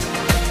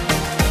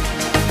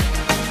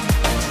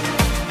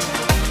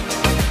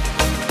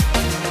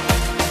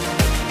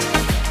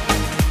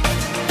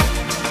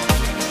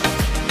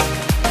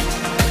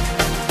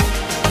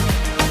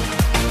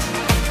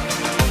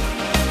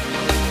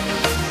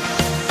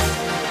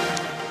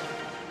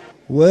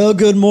Well,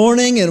 good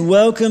morning and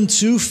welcome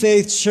to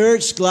Faith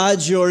Church.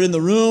 Glad you're in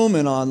the room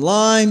and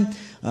online.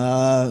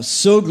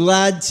 So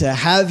glad to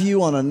have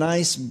you on a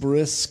nice,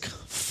 brisk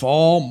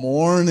fall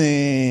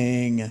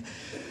morning.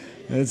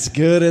 It's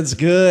good, it's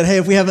good. Hey,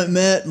 if we haven't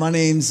met, my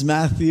name's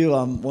Matthew.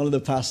 I'm one of the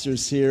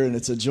pastors here, and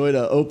it's a joy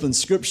to open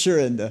Scripture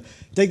and to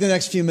take the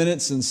next few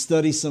minutes and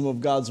study some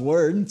of God's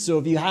Word. So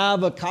if you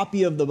have a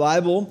copy of the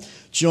Bible,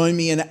 join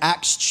me in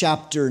Acts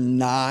chapter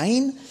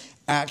 9.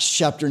 Acts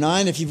chapter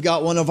 9. If you've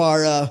got one of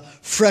our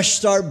Fresh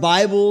Start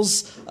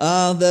Bibles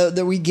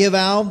that we give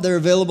out, they're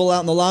available out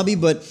in the lobby,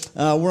 but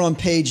we're on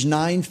page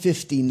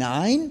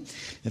 959.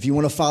 If you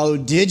want to follow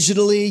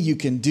digitally, you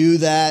can do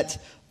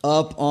that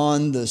up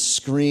on the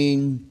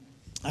screen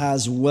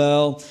as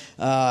well.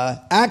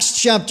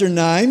 Acts chapter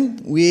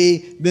 9.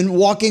 We've been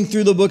walking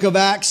through the book of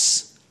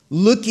Acts,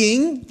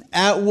 looking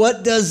at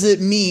what does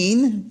it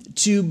mean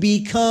to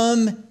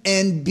become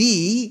and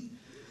be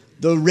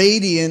the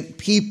radiant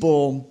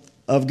people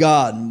of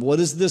God. What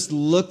does this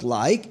look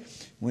like?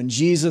 When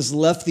Jesus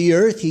left the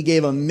earth, he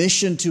gave a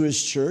mission to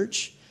his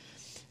church.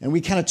 And we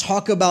kind of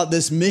talk about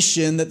this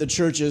mission that the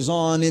church is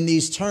on in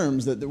these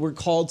terms, that we're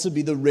called to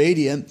be the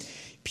radiant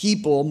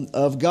people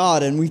of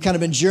God. And we've kind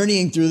of been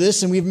journeying through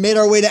this, and we've made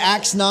our way to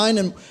Acts 9,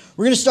 and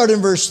we're going to start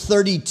in verse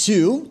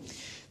 32.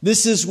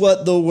 This is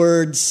what the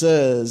word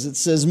says. It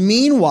says,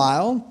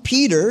 "Meanwhile,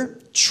 Peter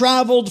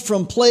traveled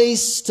from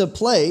place to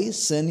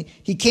place, and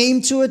he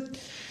came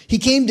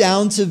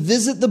down to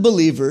visit the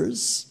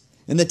believers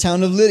in the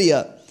town of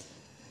Lydia.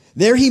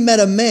 There he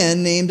met a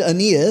man named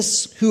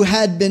Aeneas who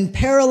had been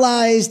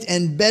paralyzed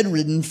and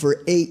bedridden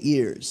for 8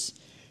 years.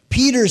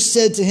 Peter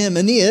said to him,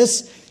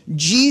 'Aeneas,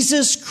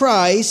 Jesus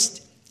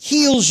Christ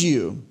heals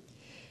you.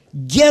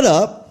 Get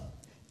up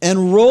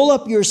and roll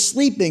up your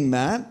sleeping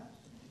mat.'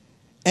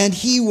 And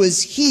he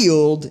was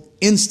healed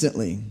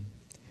instantly.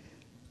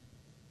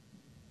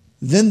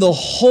 Then the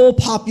whole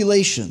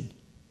population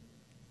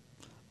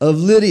of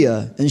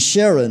Lydia and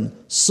Sharon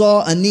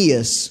saw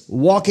Aeneas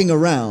walking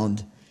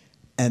around,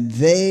 and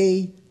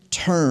they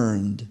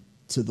turned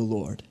to the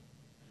Lord.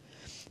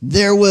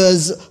 There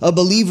was a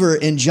believer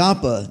in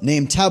Joppa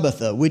named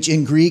Tabitha, which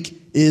in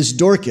Greek is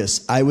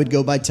Dorcas. I would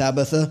go by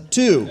Tabitha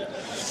too.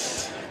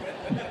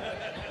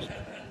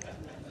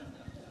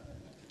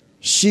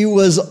 She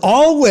was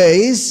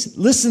always,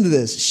 listen to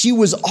this, she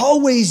was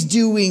always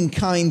doing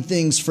kind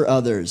things for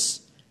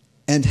others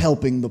and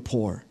helping the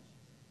poor.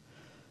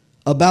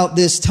 About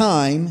this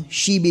time,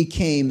 she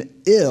became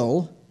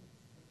ill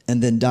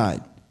and then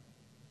died.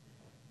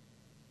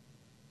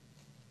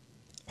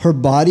 Her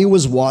body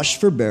was washed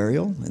for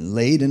burial and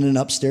laid in an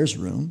upstairs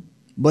room.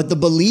 But the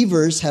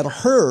believers had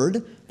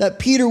heard that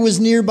Peter was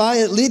nearby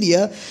at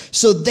Lydia,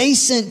 so they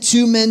sent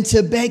 2 men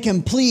to beg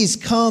him, 'Please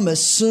come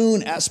as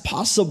soon as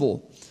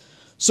possible.'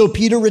 So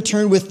Peter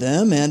returned with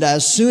them, and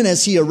as soon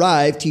as he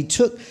arrived,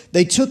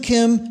 they took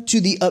him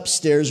to the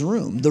upstairs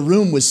room. The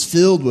room was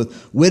filled with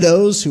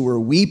widows who were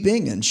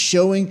weeping and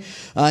showing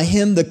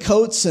him the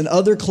coats and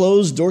other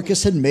clothes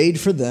Dorcas had made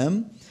for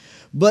them.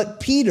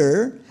 But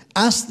Peter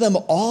asked them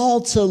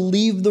all to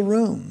leave the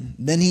room.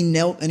 Then he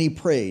knelt and he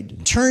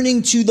prayed.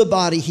 Turning to the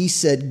body, he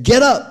said,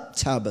 'Get up,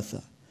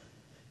 Tabitha.'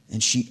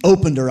 And she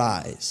opened her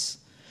eyes.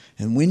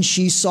 And when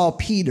she saw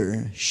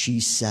Peter, she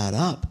sat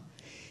up.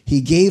 He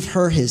gave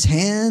her his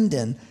hand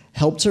and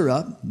helped her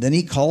up. Then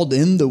he called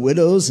in the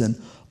widows and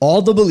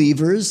all the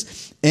believers,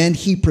 and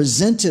he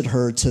presented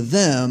her to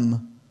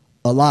them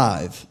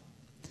alive.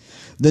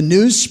 The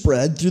news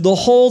spread through the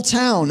whole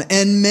town,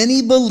 and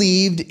many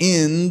believed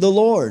in the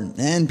Lord.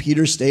 And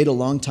Peter stayed a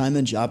long time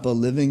in Joppa,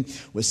 living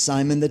with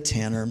Simon the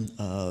tanner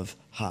of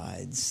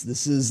hides."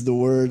 This is the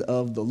word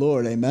of the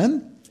Lord.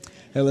 Amen?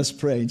 Hey, let's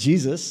pray.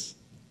 Jesus,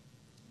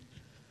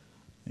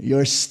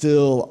 you're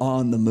still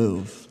on the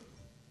move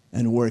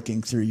and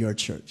working through your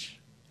church.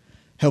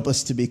 Help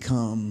us to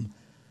become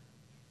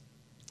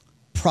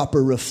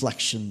proper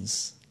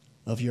reflections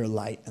of your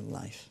light and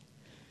life.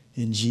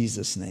 In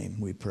Jesus' name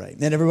we pray.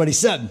 And everybody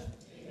said,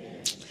 Amen.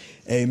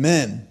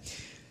 Amen.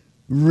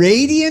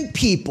 Radiant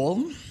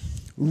people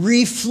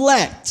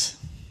reflect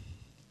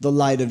the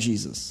light of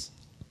Jesus.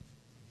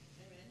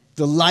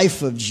 The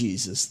life of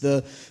Jesus,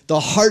 the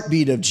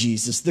heartbeat of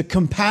Jesus, the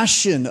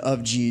compassion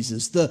of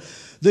Jesus,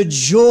 the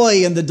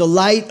joy and the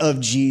delight of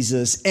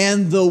Jesus,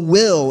 and the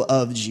will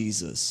of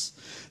Jesus,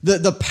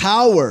 the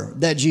power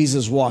that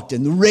Jesus walked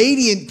in. The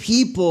radiant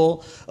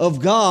people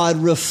of God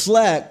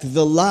reflect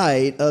the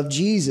light of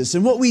Jesus.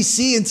 And what we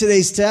see in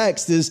today's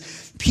text is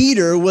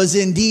Peter was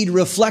indeed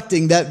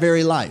reflecting that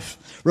very life.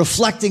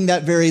 Reflecting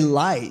that very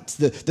light,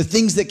 the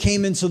things that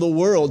came into the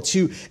world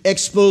to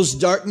expose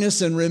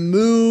darkness and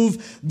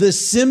remove the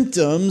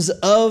symptoms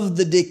of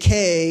the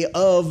decay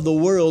of the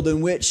world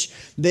in which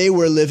they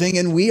were living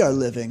and we are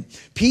living.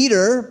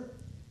 Peter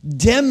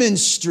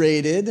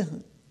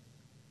demonstrated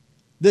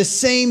the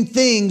same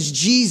things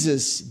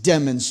Jesus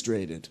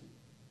demonstrated.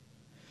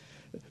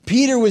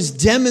 Peter was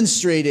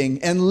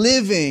demonstrating and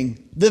living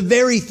the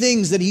very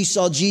things that he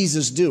saw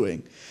Jesus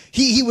doing.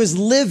 He was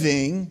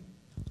living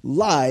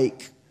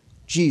like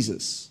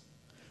Jesus.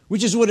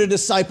 which is what a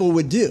disciple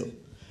would do.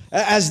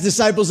 As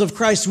disciples of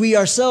Christ, we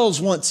ourselves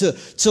want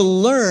to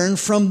learn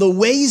from the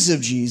ways of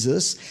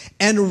Jesus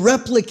and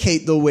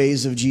replicate the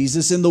ways of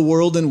Jesus in the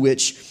world in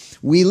which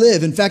we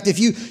live. In fact, if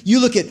you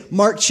look at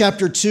Mark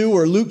chapter 2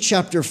 or Luke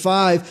chapter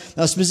 5,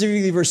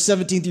 specifically verse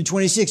 17 through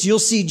 26, you'll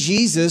see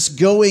Jesus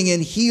going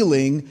and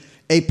healing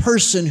a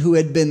person who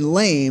had been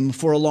lame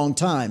for a long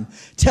time,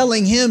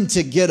 telling him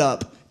to get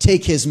up,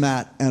 take his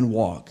mat, and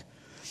walk.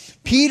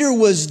 Peter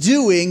was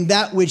doing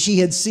that which he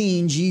had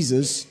seen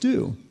Jesus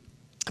do.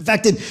 In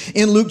fact,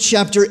 in Luke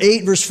chapter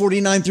 8, verse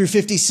 49 through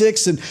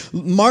 56, and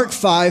Mark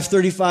 5,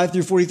 35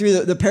 through 43,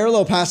 the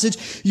parallel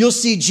passage, you'll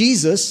see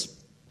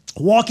Jesus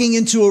walking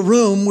into a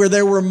room where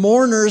there were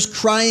mourners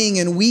crying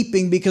and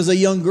weeping because a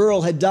young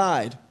girl had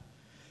died.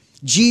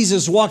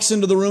 Jesus walks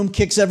into the room,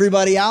 kicks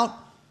everybody out,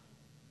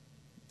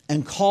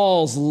 and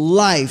calls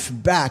life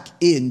back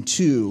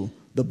into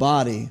the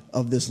body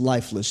of this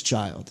lifeless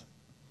child.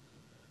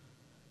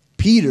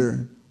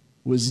 Peter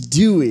was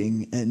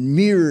doing and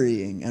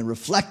mirroring and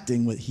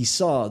reflecting what he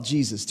saw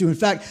Jesus do. In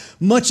fact,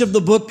 much of the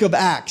book of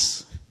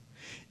Acts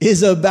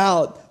is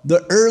about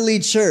the early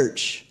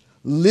church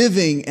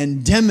living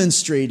and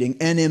demonstrating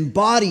and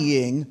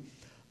embodying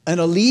an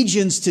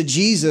allegiance to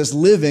Jesus,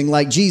 living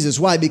like Jesus.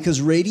 Why?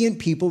 Because radiant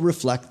people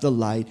reflect the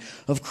light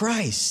of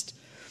Christ.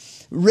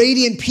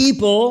 Radiant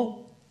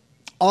people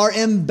are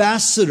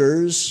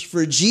ambassadors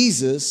for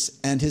Jesus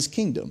and his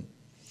kingdom.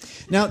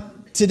 Now,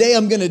 today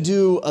I'm going to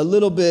do a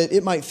little bit,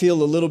 it might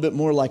feel a little bit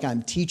more like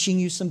I'm teaching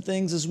you some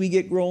things as we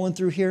get rolling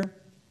through here.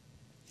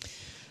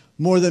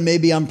 More than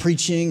maybe I'm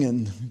preaching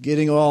and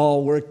getting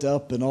all worked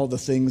up and all the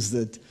things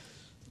that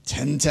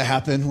tend to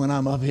happen when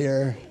I'm up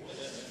here.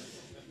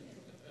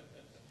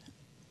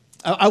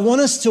 I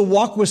want us to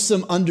walk with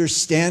some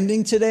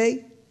understanding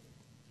today,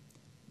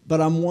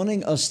 but I'm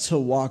wanting us to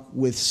walk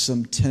with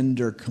some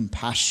tender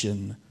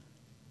compassion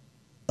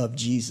of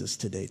Jesus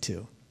today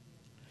too.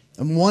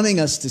 I'm wanting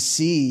us to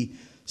see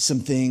some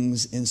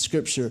things in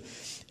Scripture.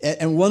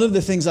 And one of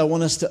the things I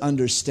want us to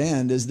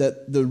understand is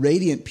that the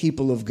radiant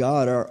people of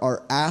God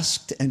are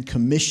asked and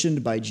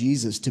commissioned by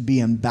Jesus to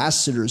be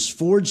ambassadors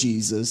for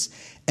Jesus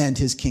and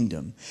his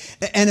kingdom.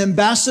 An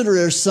ambassador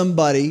is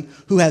somebody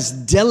who has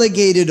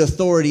delegated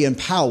authority and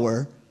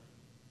power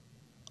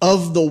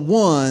of the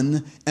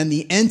one and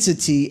the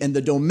entity and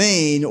the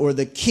domain or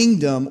the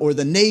kingdom or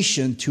the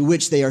nation to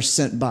which they are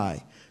sent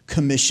by,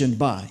 commissioned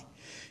by.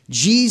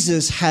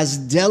 Jesus has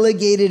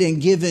delegated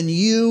and given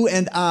you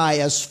and I,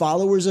 as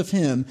followers of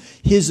him,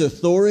 his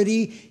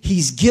authority.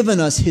 He's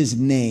given us his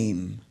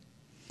name,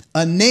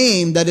 a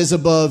name that is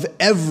above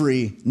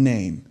every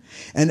name.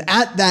 And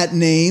at that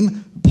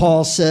name,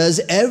 Paul says,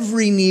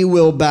 every knee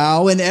will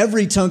bow and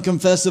every tongue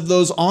confess of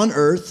those on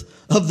earth,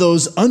 of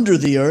those under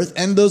the earth,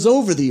 and those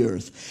over the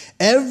earth.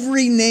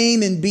 Every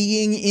name and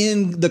being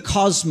in the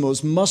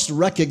cosmos must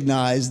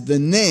recognize the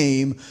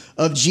name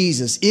of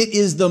Jesus. It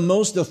is the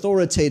most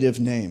authoritative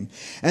name.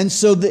 And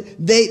so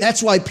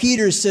that's why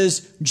Peter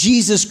says,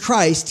 Jesus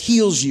Christ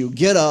heals you.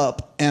 Get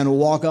up and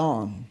walk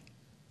on.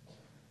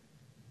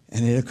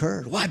 And it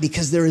occurred. Why?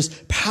 Because there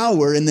is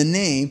power in the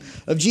name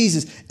of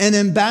Jesus. An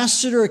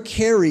ambassador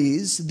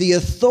carries the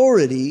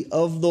authority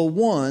of the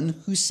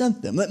one who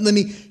sent them. Let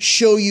me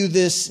show you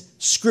this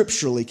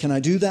scripturally. Can I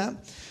do that?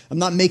 I'm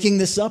not making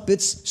this up.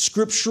 It's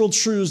scriptural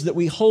truths that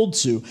we hold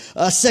to.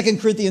 2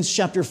 Corinthians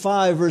chapter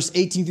 5, verse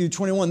 18 through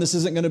 21. This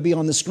isn't going to be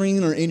on the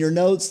screen or in your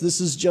notes.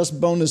 This is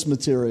just bonus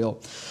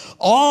material.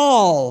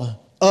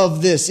 All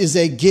of this is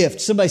a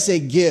gift. Somebody say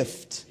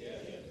gift.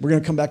 We're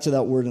going to come back to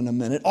that word in a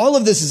minute. All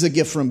of this is a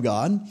gift from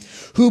God,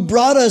 who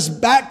brought us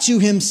back to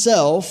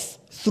himself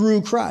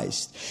through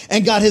Christ.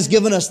 And God has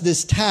given us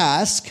this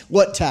task.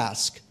 What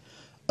task?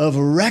 Of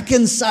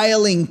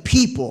reconciling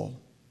people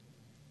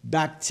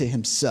back to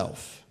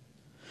himself.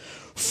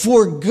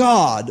 For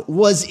God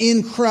was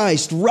in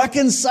Christ,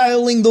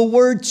 reconciling the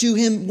world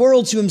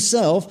to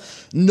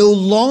himself, no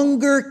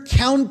longer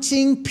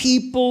counting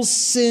people's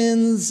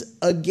sins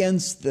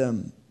against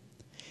them.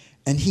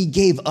 And he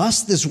gave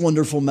us this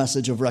wonderful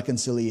message of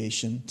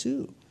reconciliation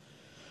too.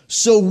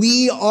 So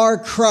we are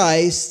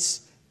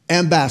Christ's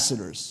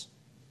ambassadors.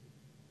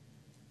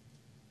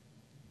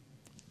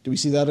 Do we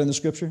see that in the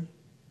scripture?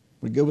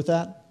 We good with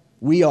that?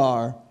 We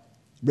are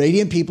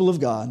radiant people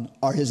of God,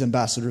 are his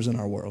ambassadors in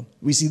our world.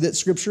 We see that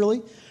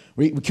scripturally?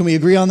 Can we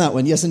agree on that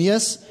one? Yes and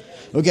yes?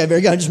 Okay,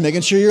 very good. I'm just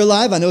making sure you're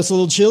alive. I know it's a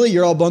little chilly.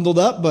 You're all bundled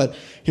up, but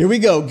here we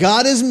go.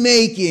 God is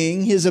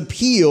making his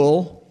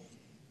appeal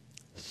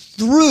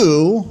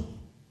through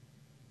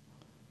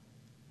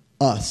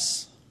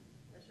us.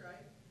 That's right.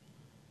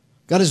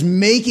 God is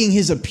making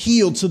his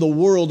appeal to the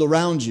world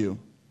around you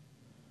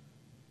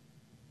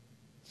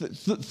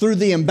through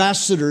the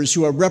ambassadors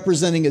who are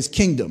representing his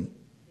kingdom.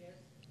 Yes.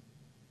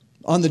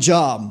 On the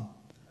job,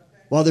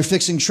 while they're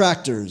fixing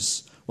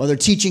tractors, while they're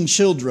teaching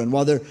children,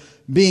 while they're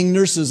being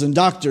nurses and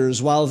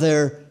doctors, while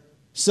they're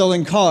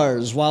selling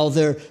cars, while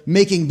they're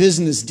making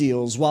business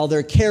deals, while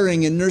they're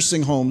caring in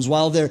nursing homes,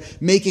 while they're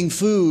making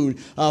food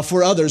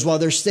for others, while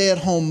they're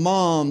stay-at-home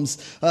moms,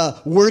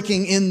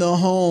 working in the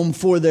home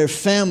for their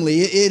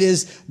family. It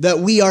is that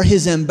we are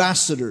his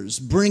ambassadors,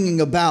 bringing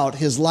about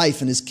his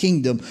life and his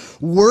kingdom,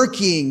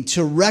 working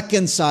to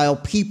reconcile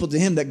people to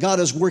him, that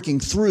God is working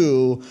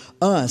through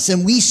us.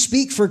 And we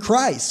speak for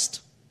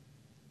Christ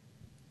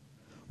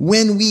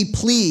when we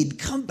plead,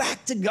 come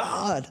back to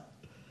God.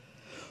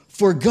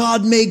 For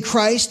God made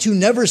Christ, who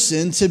never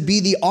sinned, to be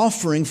the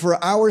offering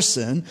for our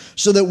sin,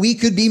 so that we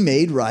could be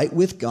made right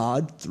with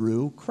God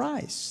through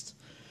Christ.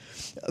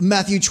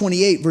 Matthew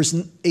 28, verse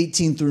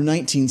 18 through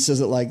 19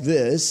 says it like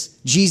this.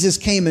 Jesus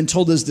came and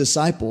told his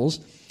disciples,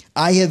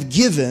 I have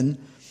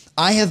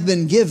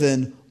been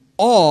given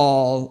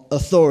all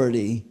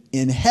authority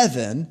in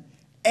heaven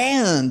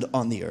and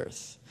on the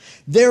earth.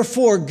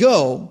 Therefore,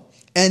 go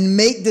and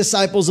make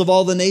disciples of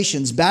all the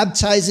nations,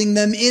 baptizing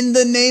them in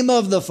the name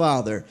of the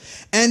Father,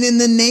 and in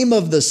the name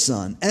of the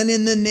Son, and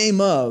in the name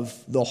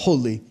of the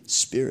Holy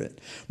Spirit.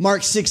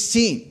 Mark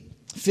 16,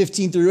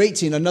 15 through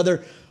 18,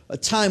 another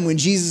time when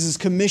Jesus is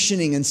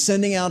commissioning and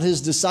sending out his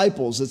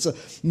disciples.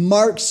 It's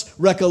Mark's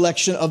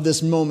recollection of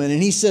this moment,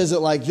 and he says it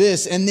like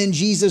this, and then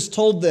Jesus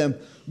told them,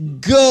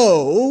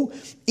 go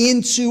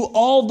into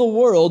all the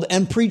world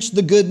and preach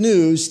the good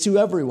news to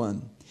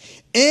everyone.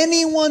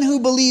 Anyone who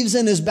believes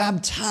and is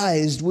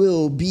baptized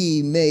will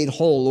be made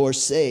whole or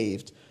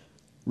saved,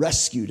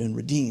 rescued and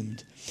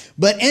redeemed.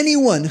 But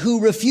anyone who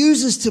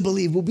refuses to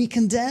believe will be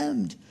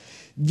condemned.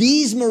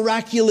 These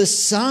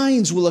miraculous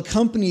signs will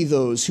accompany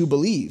those who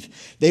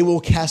believe. They will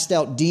cast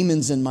out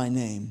demons in my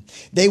name.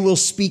 They will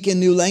speak in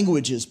new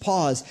languages.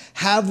 Pause.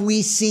 Have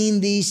we seen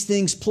these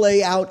things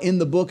play out in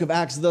the book of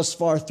Acts thus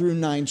far through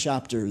 9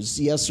 chapters?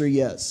 Yes or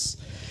yes?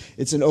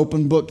 It's an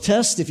open book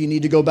test. If you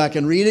need to go back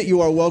and read it, you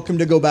are welcome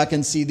to go back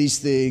and see these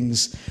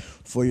things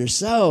for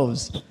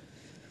yourselves.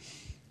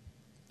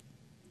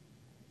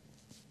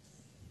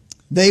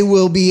 They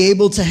will be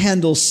able to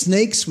handle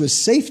snakes with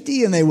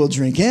safety, and they will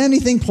drink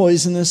anything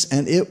poisonous,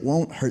 and it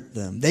won't hurt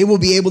them. They will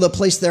be able to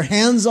place their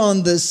hands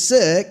on the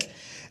sick,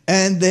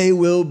 and they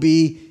will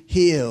be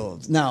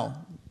healed. Now,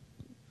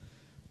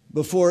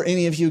 before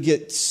any of you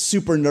get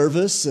super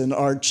nervous and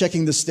are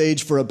checking the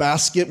stage for a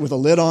basket with a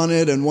lid on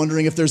it and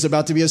wondering if there's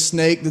about to be a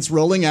snake that's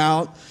rolling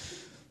out,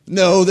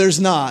 no,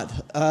 there's not.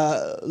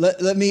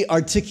 Let me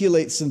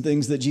articulate some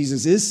things that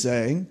Jesus is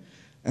saying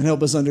and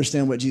help us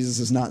understand what Jesus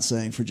is not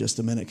saying for just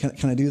a minute.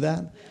 Can I do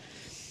that?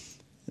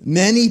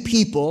 Many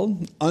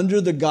people, under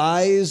the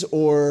guise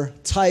or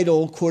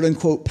title,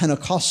 quote-unquote,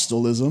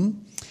 Pentecostalism,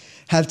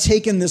 have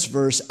taken this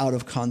verse out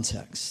of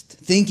context,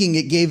 thinking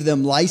it gave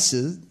them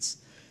license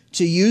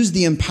to use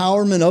the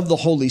empowerment of the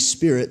Holy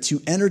Spirit to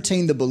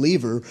entertain the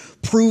believer,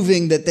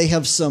 proving that they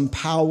have some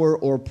power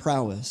or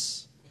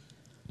prowess.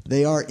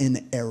 They are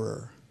in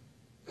error.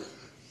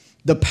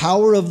 The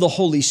power of the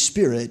Holy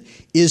Spirit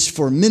is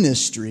for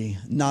ministry,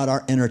 not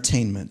our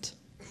entertainment.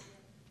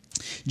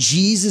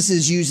 Jesus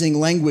is using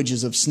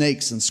languages of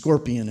snakes and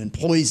scorpion and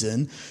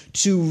poison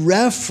to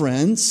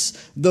reference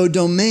the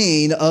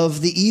domain of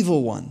the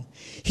evil one.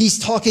 He's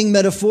talking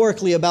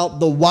metaphorically about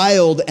the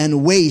wild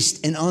and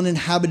waste and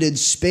uninhabited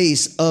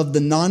space of the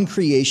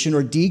non-creation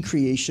or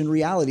decreation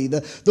reality,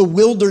 the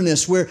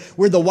wilderness where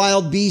the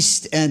wild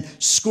beasts and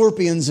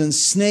scorpions and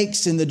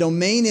snakes in the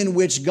domain in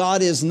which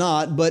God is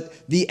not, but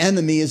the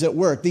enemy is at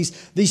work. These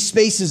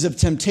spaces of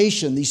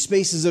temptation, these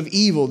spaces of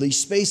evil, these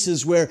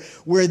spaces where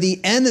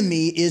the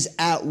enemy is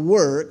at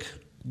work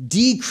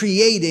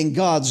decreating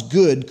God's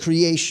good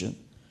creation.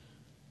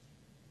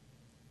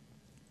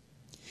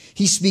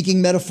 He's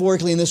speaking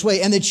metaphorically in this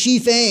way. And the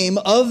chief aim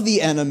of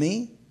the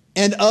enemy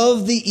and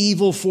of the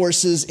evil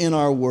forces in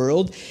our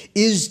world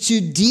is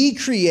to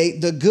decreate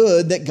the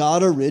good that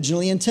God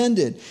originally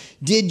intended.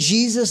 Did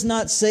Jesus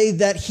not say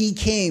that he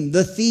came,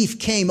 the thief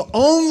came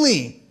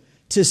only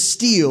to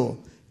steal,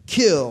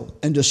 kill,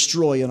 and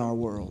destroy in our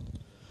world?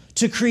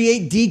 To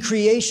create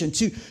decreation,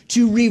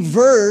 to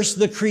reverse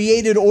the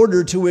created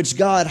order to which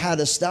God had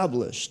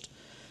established.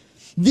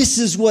 This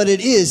is what it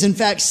is. In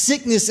fact,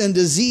 sickness and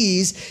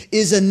disease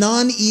is a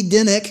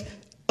non-Edenic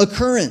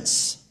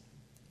occurrence.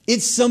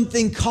 It's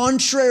something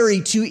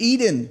contrary to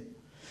Eden,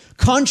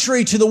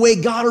 contrary to the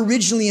way God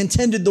originally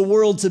intended the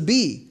world to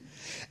be.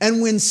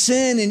 And when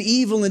sin and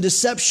evil and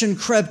deception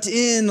crept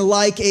in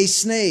like a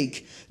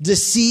snake,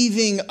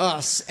 deceiving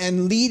us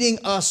and leading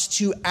us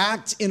to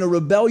act in a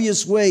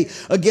rebellious way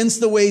against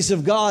the ways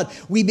of God,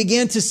 we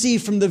began to see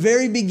from the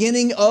very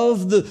beginning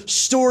of the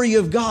story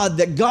of God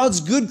that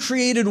God's good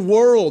created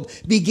world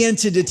began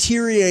to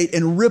deteriorate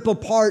and rip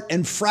apart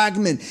and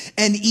fragment,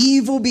 and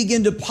evil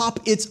began to pop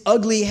its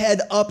ugly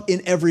head up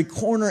in every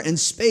corner and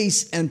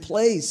space and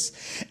place.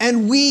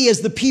 And we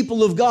as the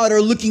people of God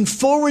are looking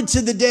forward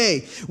to the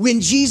day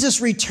when Jesus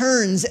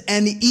returns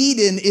and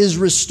Eden is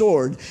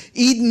restored.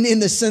 Eden in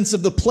the sense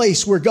of the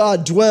place where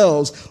God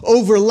dwells,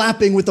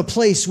 overlapping with the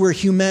place where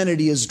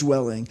humanity is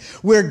dwelling,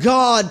 where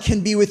God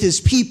can be with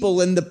his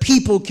people and the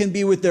people can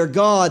be with their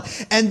God.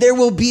 And there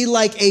will be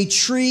like a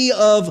tree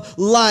of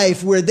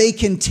life where they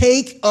can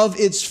take of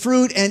its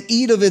fruit and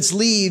eat of its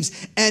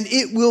leaves, and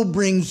it will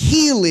bring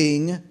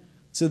healing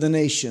to the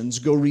nations.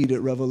 Go read it,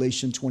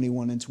 Revelation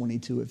 21 and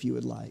 22, if you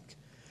would like.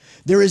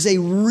 There is a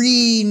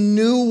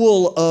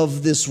renewal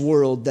of this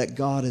world that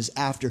God is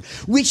after,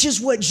 which is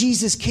what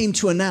Jesus came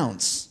to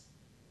announce.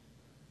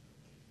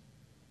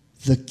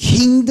 The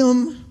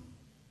kingdom,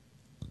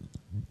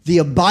 the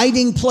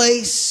abiding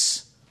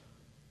place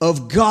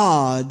of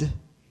God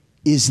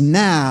is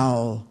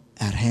now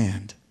at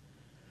hand.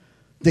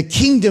 The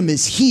kingdom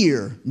is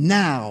here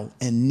now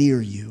and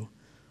near you.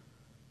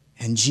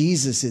 And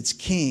Jesus, its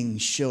King,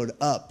 showed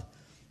up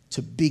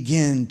to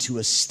begin to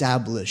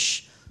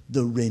establish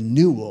the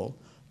renewal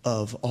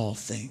of all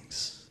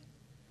things.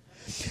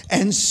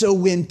 And so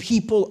when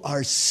people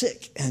are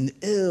sick and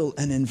ill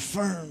and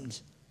infirmed,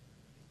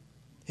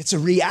 it's a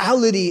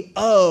reality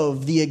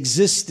of the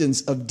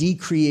existence of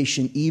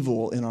decreation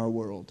evil in our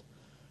world,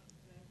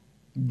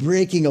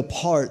 breaking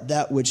apart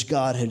that which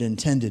God had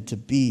intended to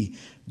be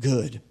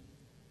good.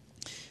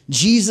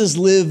 Jesus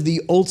lived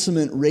the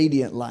ultimate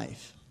radiant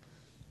life,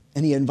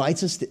 and he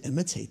invites us to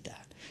imitate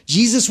that.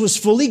 Jesus was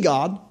fully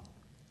God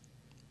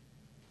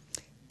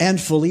and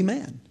fully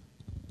man.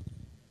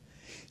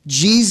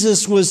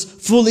 Jesus was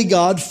fully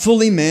God,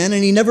 fully man,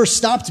 and he never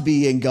stopped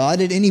being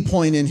God at any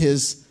point in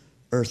his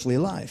earthly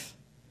life.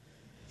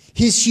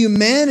 His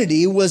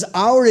humanity was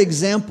our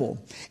example,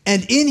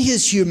 and in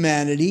his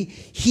humanity,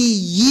 he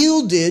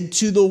yielded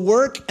to the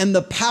work and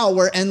the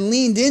power and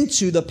leaned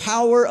into the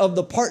power of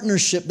the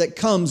partnership that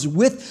comes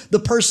with the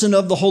person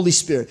of the Holy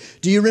Spirit.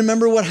 Do you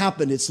remember what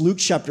happened? It's Luke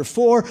chapter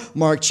 4,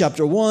 Mark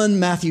chapter 1,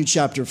 Matthew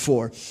chapter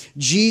 4.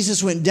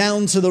 Jesus went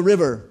down to the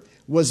river,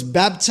 was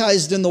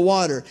baptized in the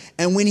water,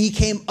 and when he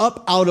came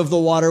up out of the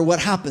water, what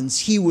happens?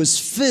 He was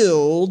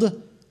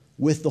filled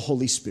with the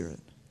Holy Spirit.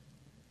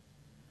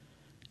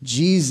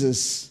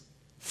 Jesus,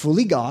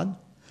 fully God,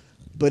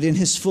 but in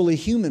his fully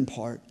human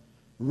part,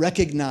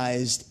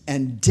 recognized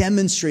and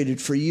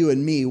demonstrated for you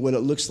and me what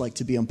it looks like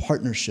to be in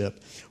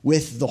partnership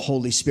with the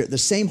Holy Spirit. The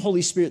same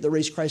Holy Spirit that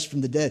raised Christ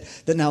from the dead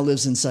that now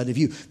lives inside of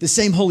you. The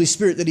same Holy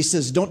Spirit that he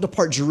says, don't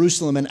depart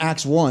Jerusalem in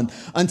Acts 1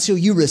 until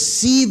you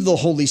receive the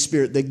Holy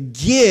Spirit, the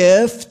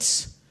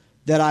gift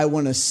that I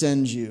want to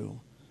send you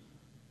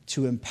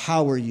to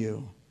empower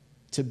you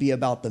to be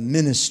about the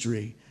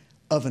ministry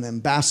of an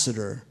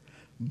ambassador,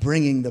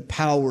 bringing the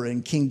power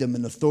and kingdom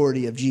and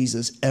authority of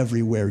Jesus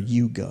everywhere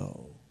you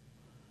go.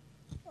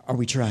 Are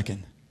we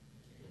tracking?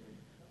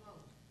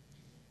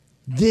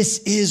 This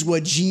is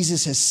what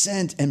Jesus has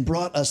sent and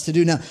brought us to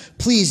do. Now,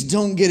 please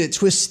don't get it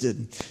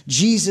twisted.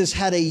 Jesus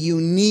had a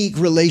unique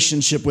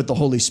relationship with the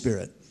Holy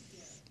Spirit.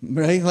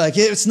 Right? Like,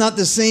 it's not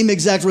the same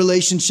exact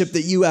relationship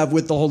that you have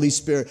with the Holy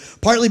Spirit,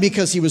 partly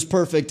because he was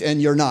perfect and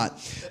you're not.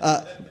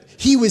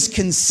 He was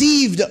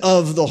conceived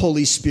of the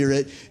Holy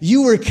Spirit.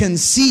 You were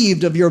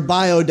conceived of your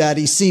bio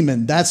daddy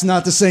semen. That's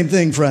not the same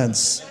thing,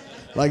 friends.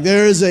 Like,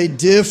 there is a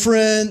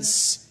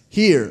difference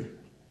here.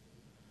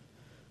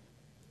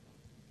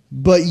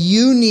 But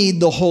you need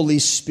the Holy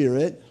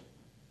Spirit.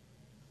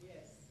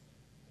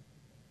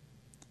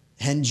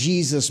 And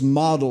Jesus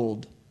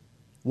modeled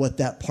what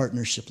that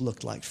partnership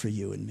looked like for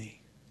you and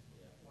me.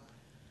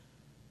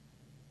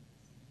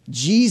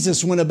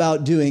 Jesus went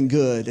about doing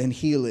good and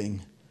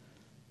healing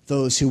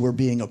those who were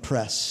being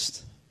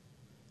oppressed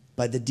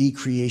by the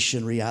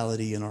decreation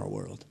reality in our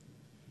world.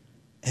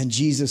 And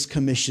Jesus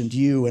commissioned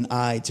you and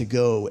I to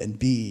go and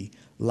be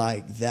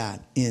like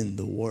that in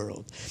the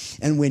world.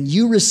 And when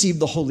you receive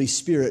the Holy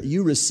Spirit,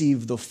 you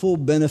receive the full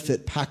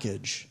benefit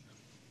package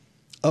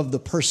of the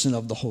person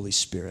of the Holy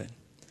Spirit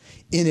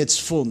in its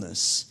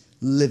fullness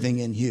living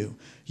in you.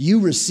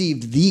 You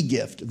received the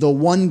gift, the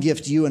one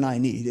gift you and I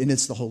need, and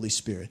it's the Holy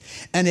Spirit.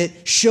 And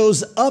it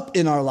shows up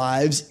in our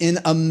lives in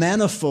a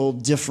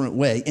manifold different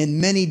way,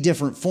 in many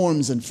different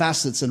forms and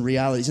facets and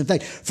realities. In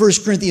fact, 1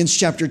 Corinthians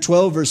chapter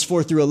 12, verse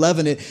 4 through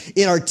 11,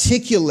 it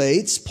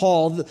articulates,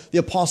 Paul, the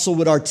apostle,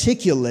 would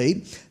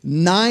articulate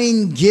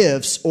 9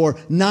 gifts or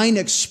 9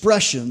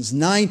 expressions,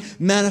 9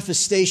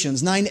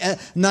 manifestations,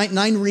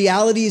 9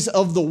 realities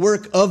of the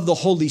work of the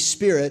Holy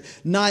Spirit,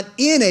 not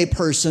in a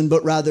person,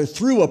 but rather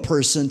through a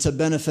person to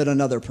benefit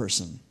another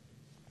person.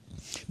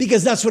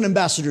 Because that's what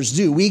ambassadors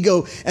do. We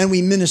go and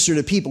we minister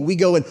to people. We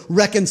go and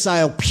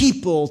reconcile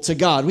people to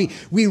God.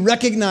 We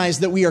recognize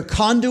that we are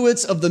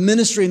conduits of the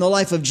ministry and the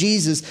life of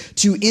Jesus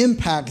to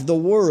impact the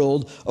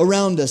world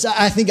around us.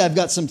 I think I've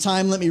got some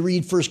time. Let me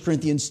read 1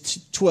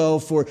 Corinthians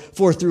 12,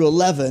 4 through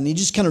 11. You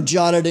just kind of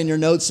jot it in your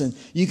notes and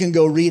you can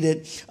go read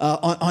it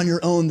on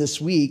your own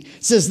this week.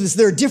 It says this: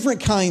 there are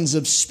different kinds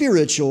of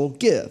spiritual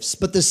gifts,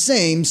 but the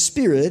same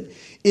Spirit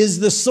is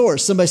the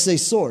source. Somebody say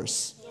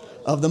source.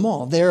 Of them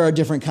all. There are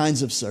different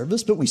kinds of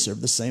service, but we serve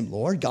the same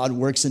Lord. God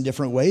works in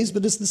different ways,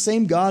 but it's the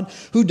same God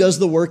who does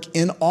the work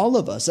in all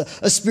of us.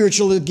 A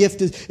spiritual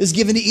gift is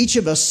given to each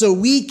of us so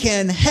we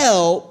can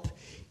help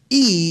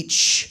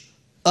each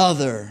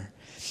other.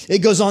 It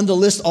goes on to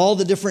list all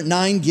the different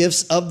 9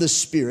 gifts of the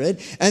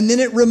Spirit. And then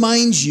it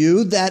reminds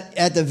you that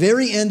at the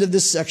very end of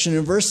this section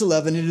in verse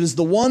 11, it is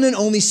the one and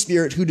only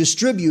Spirit who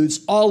distributes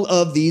all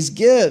of these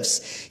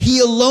gifts. He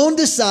alone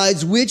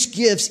decides which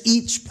gifts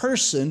each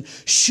person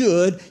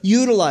should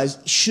utilize,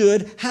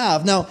 should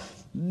have. Now,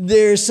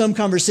 there's some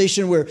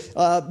conversation where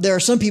there are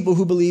some people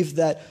who believe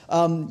that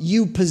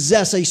you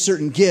possess a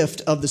certain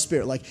gift of the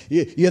Spirit. Like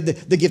you have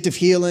the gift of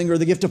healing or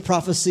the gift of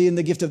prophecy and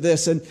the gift of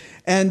this.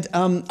 And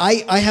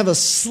I have a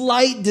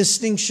slight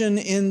distinction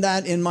in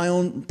that in my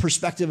own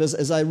perspective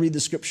as I read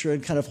the Scripture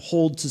and kind of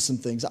hold to some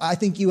things. I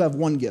think you have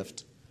one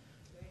gift.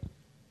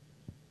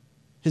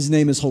 His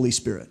name is Holy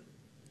Spirit.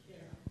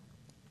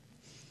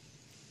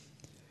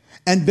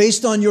 And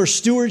based on your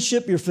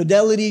stewardship, your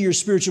fidelity, your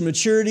spiritual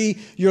maturity,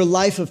 your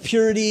life of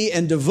purity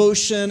and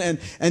devotion,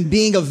 and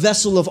being a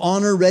vessel of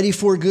honor ready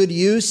for good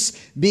use,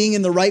 being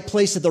in the right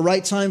place at the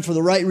right time for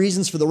the right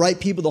reasons, for the right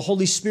people, the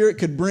Holy Spirit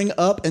could bring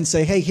up and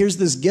say, hey, here's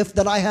this gift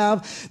that I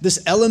have,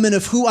 this element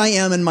of who I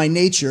am and my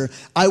nature.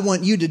 I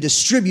want you to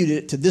distribute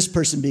it to this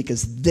person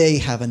because they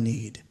have a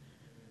need.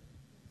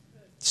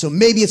 So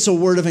maybe it's a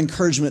word of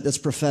encouragement that's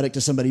prophetic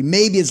to somebody.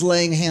 Maybe it's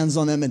laying hands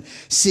on them and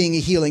seeing a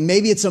healing.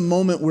 Maybe it's a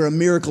moment where a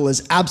miracle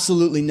is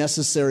absolutely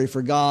necessary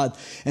for God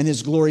and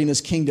His glory and His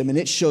kingdom, and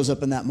it shows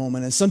up in that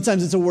moment. And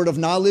sometimes it's a word of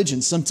knowledge,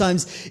 and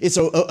sometimes it's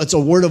a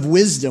word of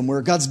wisdom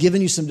where God's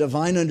given you some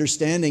divine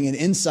understanding and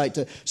insight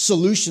to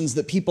solutions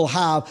that people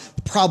have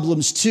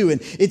problems to.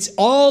 And it's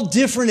all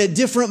different at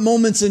different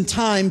moments in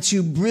time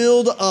to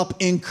build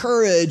up,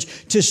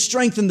 encourage, to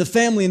strengthen the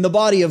family and the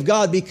body of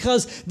God,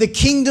 because the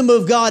kingdom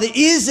of God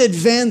is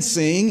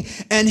advancing,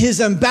 and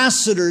His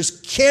ambassadors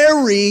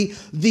carry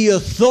the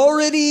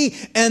authority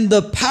and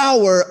the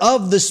power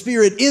of the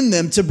Spirit in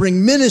them to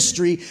bring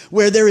ministry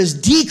where there is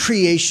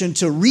decreation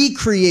to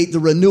recreate the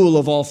renewal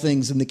of all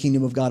things in the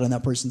kingdom of God in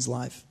that person's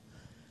life.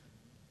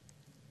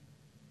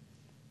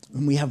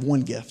 And we have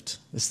one gift.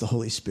 It's the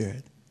Holy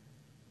Spirit.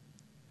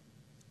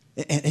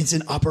 And it's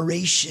an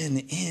operation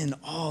in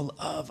all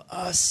of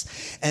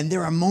us. And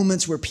there are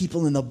moments where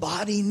people in the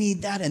body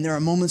need that. And there are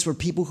moments where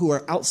people who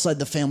are outside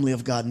the family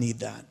of God need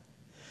that.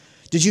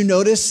 Did you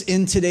notice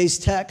in today's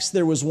text,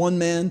 there was one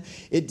man,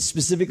 it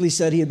specifically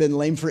said he had been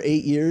lame for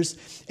 8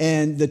 years.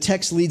 And the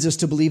text leads us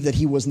to believe that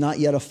he was not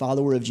yet a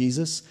follower of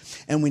Jesus.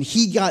 And when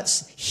he got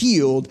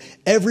healed,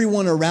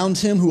 everyone around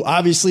him, who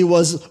obviously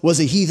was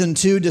a heathen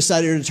too,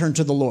 decided to turn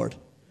to the Lord.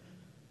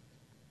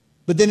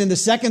 But then in the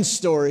second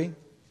story,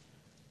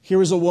 here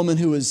was a woman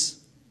who was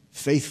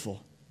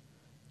faithful,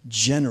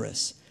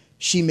 generous.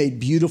 She made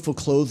beautiful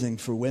clothing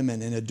for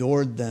women and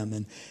adored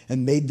them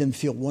and made them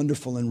feel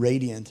wonderful and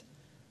radiant.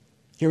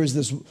 Here was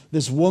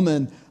this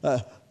woman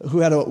who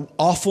had an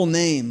awful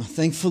name.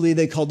 Thankfully,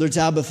 they called her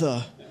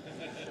Tabitha.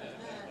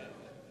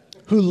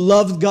 Who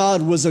loved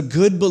God, was a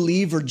good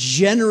believer,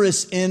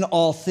 generous in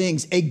all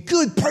things, a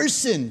good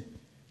person,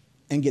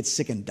 and gets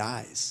sick and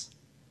dies.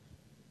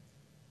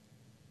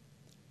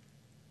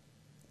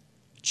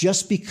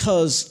 Just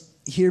because,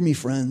 hear me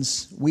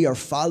friends, we are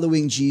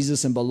following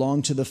Jesus and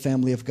belong to the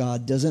family of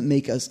God doesn't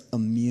make us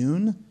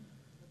immune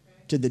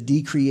to the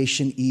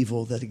decreation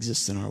evil that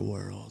exists in our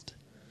world.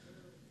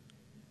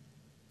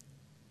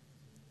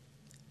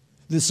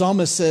 The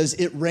psalmist says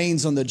it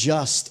rains on the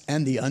just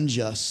and the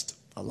unjust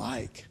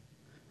alike.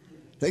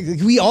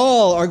 We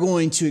all are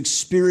going to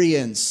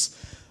experience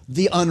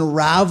the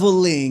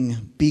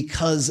unraveling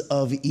because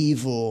of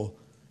evil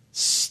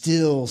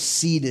still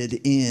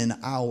seated in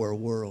our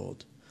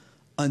world,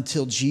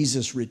 until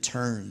Jesus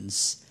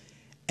returns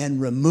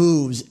and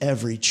removes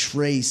every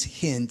trace,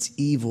 hint,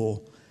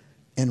 evil,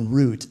 and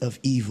root of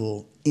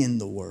evil in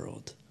the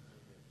world.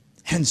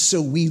 And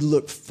so we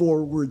look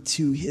forward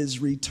to His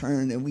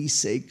return and we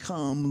say,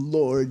 come,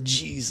 Lord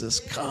Jesus,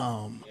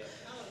 come.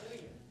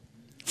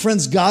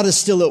 Friends, God is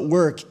still at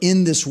work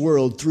in this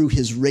world through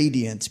His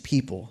radiant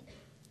people.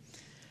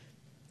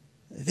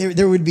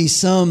 There would be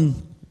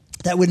some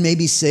that would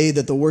maybe say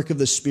that the work of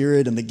the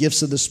Spirit and the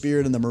gifts of the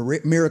Spirit and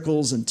the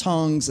miracles and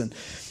tongues and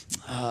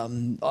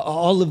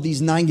all of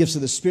these 9 gifts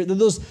of the Spirit,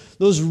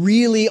 those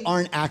really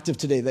aren't active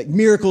today. Like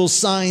miracles,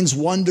 signs,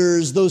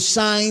 wonders, those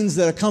signs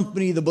that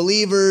accompany the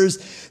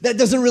believers, that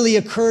doesn't really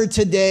occur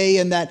today,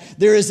 and that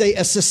there is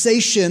a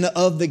cessation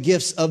of the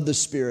gifts of the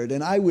Spirit.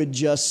 And I would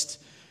just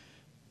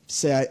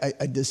say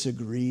I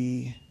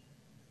disagree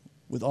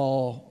with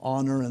all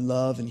honor and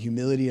love and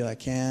humility that I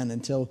can,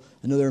 until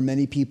I know there are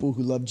many people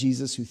who love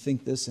Jesus who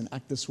think this and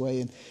act this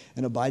way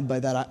and abide by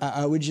that.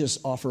 I would just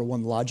offer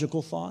one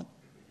logical thought.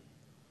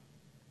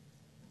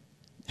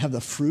 Have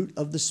the fruit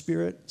of the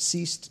Spirit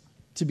ceased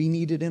to be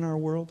needed in our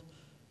world?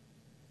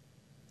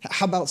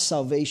 How about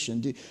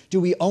salvation? Do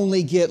we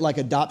only get like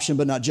adoption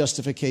but not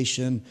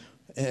justification?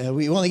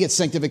 We only get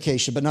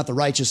sanctification but not the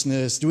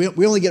righteousness? Do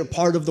we only get a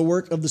part of the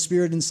work of the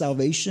Spirit in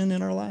salvation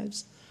in our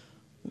lives?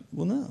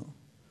 Well, no.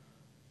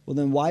 Well,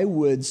 then why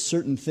would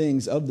certain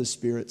things of the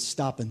Spirit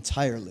stop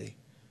entirely?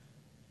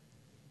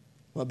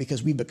 Well,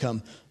 because we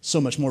become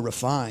so much more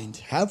refined.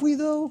 Have we,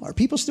 though? Are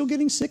people still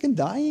getting sick and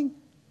dying?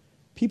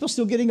 People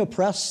still getting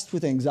oppressed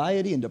with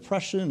anxiety and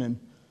depression, and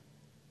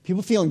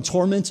people feeling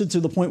tormented to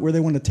the point where they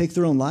want to take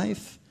their own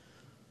life?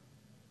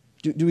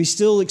 Do we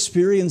still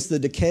experience the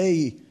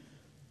decay?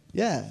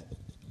 Yeah.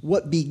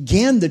 What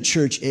began the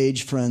church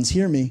age, friends,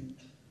 hear me,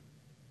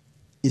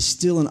 is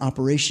still in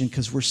operation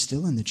because we're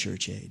still in the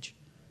church age.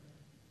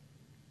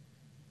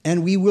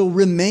 And we will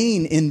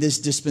remain in this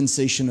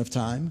dispensation of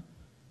time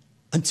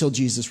until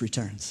Jesus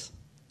returns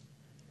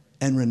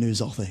and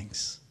renews all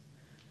things.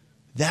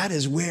 That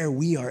is where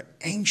we are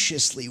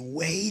anxiously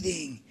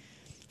waiting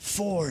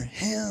for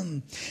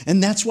him.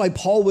 And that's why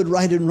Paul would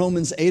write in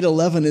Romans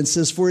 8:11 and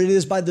says, for it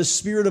is by the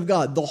Spirit of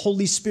God, the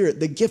Holy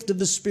Spirit, the gift of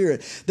the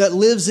Spirit that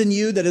lives in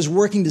you, that is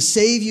working to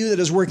save you, that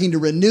is working to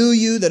renew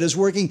you, that is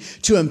working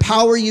to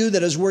empower you,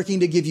 that is working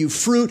to give you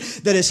fruit,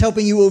 that is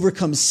helping you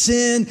overcome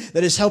sin,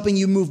 that is helping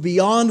you move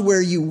beyond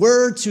where you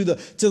were to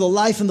the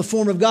life and the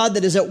form of God,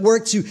 that is at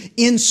work to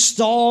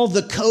install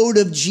the code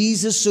of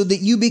Jesus so that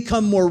you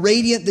become more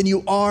radiant than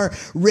you are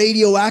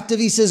radioactive.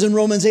 He says in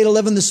Romans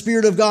 8:11, the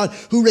Spirit of God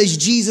who raised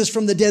Jesus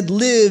from the dead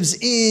lives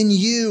in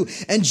you.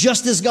 And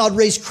just as God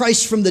raised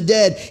Christ from the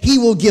dead, he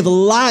will give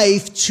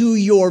life to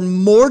your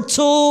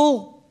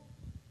mortal,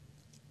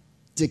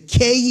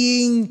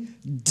 decaying,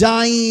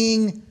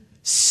 dying,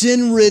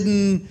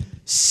 sin-ridden,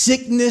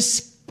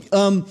 sickness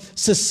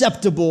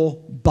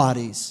susceptible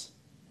bodies.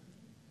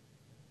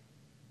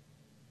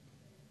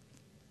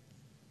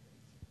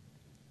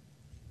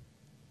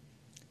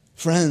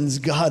 Friends,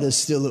 God is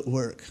still at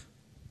work.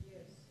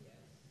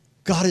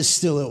 God is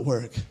still at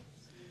work.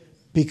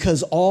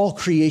 Because all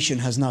creation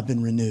has not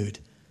been renewed,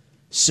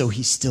 so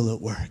he's still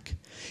at work.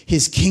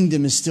 His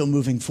kingdom is still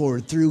moving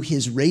forward through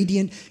his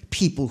radiant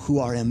people who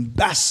are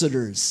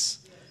ambassadors,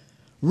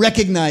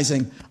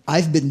 recognizing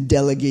I've been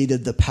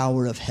delegated the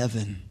power of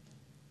heaven.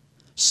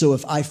 So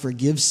if I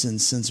forgive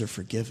sins, sins are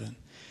forgiven.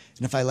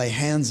 And if I lay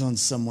hands on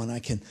someone, I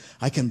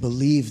can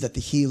believe that the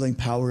healing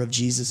power of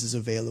Jesus is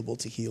available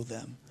to heal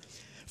them.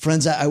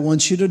 Friends, I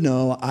want you to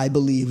know I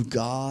believe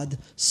God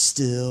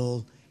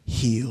still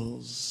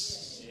heals.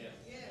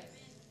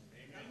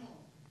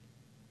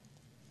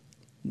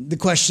 The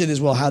question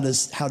is, well, how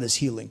does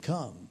healing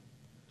come?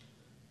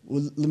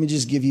 Well, let me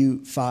just give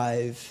you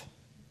 5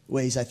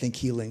 ways I think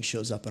healing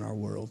shows up in our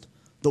world.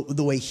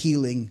 The way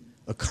healing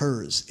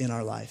occurs in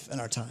our life and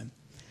our time.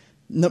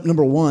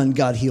 Number 1,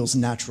 God heals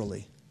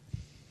naturally.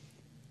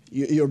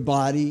 Your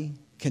body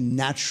can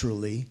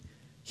naturally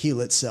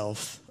heal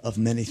itself of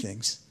many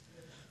things.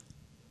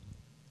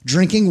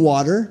 Drinking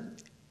water,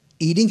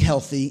 eating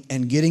healthy,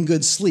 and getting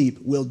good sleep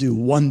will do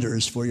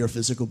wonders for your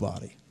physical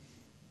body.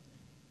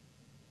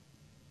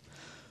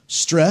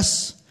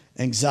 Stress,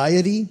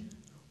 anxiety,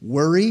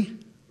 worry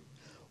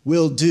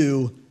will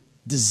do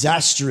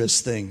disastrous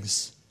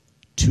things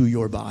to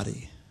your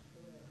body.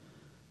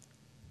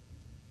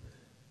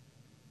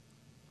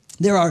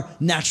 There are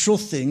natural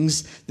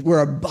things where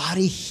our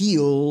body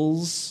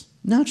heals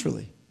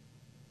naturally.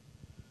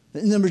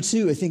 Number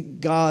 2, I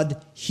think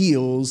God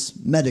heals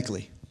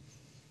medically.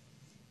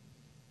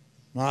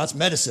 Well, that's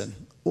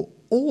medicine.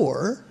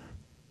 Or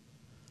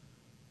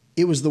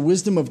it was the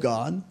wisdom of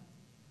God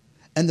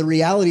and the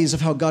realities of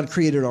how God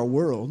created our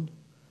world.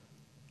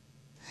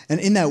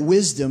 And in that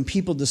wisdom,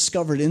 people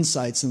discovered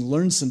insights and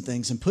learned some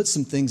things and put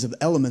some things of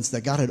elements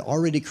that God had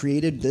already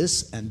created,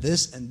 this and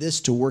this and this,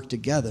 to work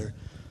together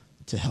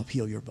to help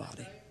heal your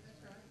body.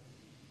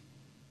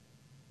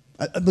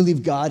 I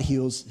believe God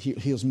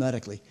heals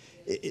medically.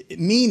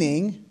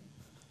 Meaning,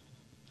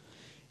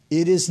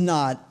 it is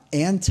not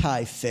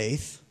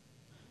anti-faith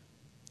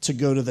to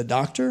go to the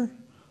doctor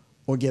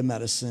or get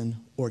medicine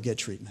or get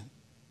treatment.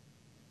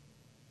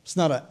 It's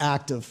not an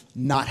act of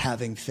not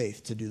having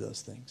faith to do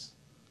those things.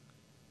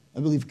 I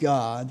believe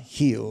God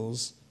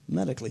heals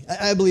medically.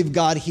 I believe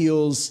God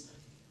heals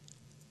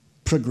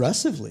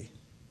progressively.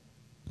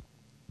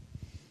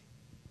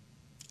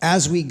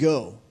 As we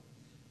go,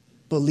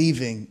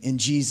 believing in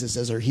Jesus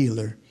as our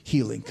healer,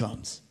 healing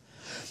comes.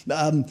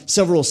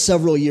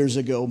 Several years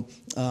ago,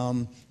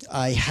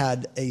 I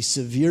had a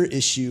severe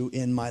issue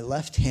in my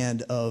left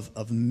hand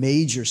of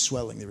major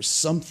swelling. There was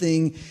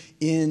something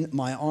in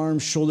my arm,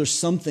 shoulder,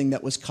 something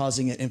that was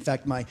causing it. In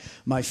fact,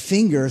 my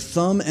finger,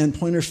 thumb and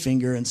pointer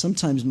finger, and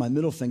sometimes my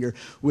middle finger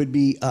would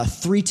be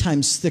 3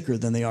 times thicker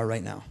than they are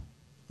right now.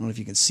 I don't know if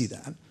you can see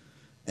that.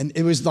 And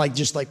it was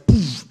just like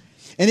poof.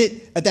 And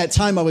at that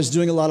time, I was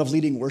doing a lot of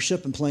leading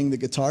worship and playing the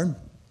guitar.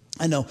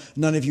 I know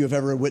none of you have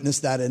ever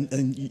witnessed that,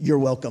 and you're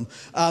welcome.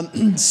 But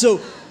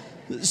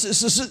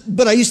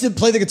I used to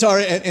play the guitar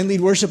and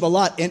lead worship a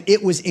lot, and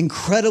it was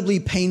incredibly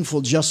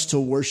painful just to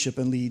worship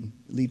and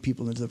lead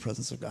people into the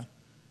presence of God.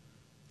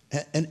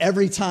 And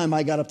every time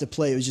I got up to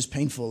play, it was just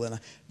painful, and I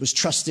was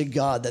trusting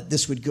God that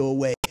this would go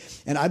away.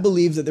 And I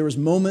believe that there was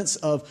moments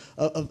of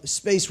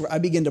space where I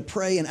began to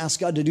pray and ask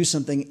God to do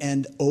something,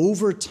 and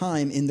over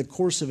time, in the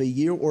course of a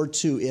year or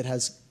two,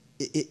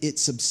 it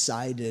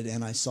subsided,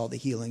 and I saw the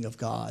healing of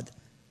God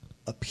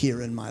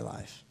appear in my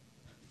life.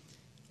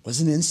 It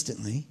wasn't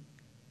instantly.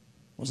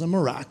 It wasn't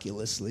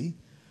miraculously.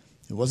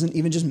 It wasn't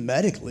even just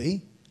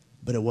medically,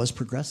 but it was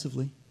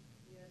progressively.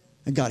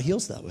 And God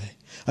heals that way.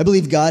 I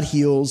believe God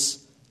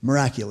heals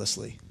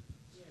miraculously.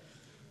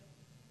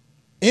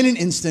 In an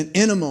instant,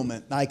 in a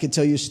moment. I could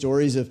tell you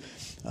stories of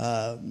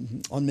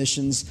on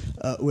missions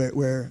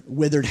where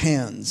withered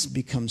hands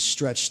become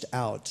stretched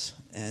out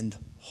and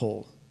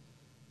whole.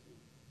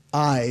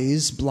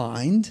 Eyes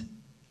blind,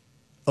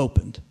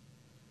 opened.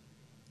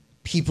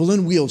 People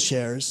in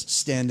wheelchairs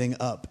standing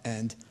up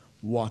and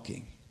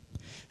walking.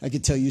 I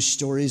could tell you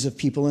stories of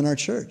people in our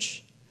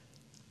church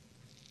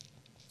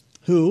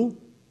who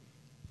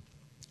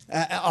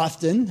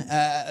often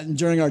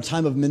during our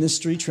time of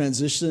ministry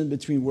transition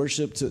between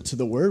worship to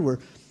the word, where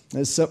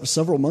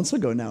several months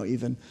ago now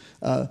even,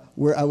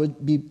 where I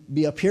would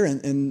be up here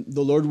and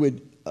the Lord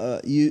would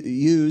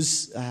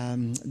use,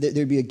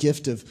 there'd be a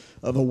gift of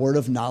a word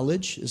of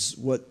knowledge, is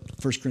what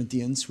 1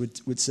 Corinthians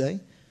would say,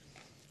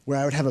 where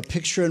I would have a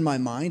picture in my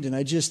mind, and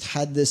I just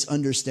had this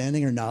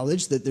understanding or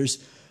knowledge that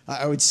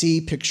I would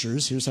see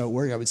pictures. Here's how it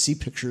worked. I would see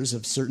pictures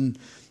of certain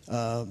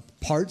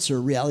parts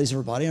or realities of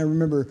our body. I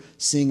remember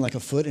seeing like a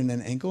foot and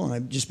an ankle, and I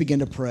just began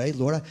to pray,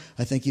 Lord,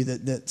 I thank you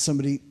that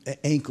somebody,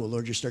 ankle,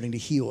 Lord, you're starting to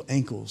heal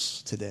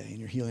ankles today, and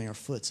you're healing our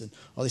foots and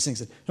all these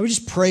things. And I would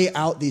just pray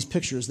out these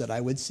pictures that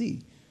I would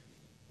see.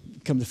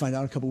 Come to find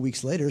out a couple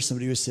weeks later,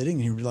 somebody was sitting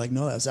and he would be like,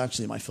 no, that was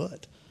actually my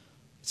foot.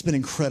 It's been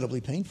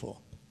incredibly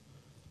painful.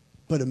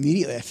 But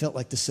immediately I felt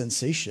like the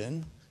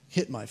sensation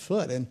hit my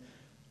foot, and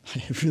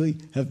I really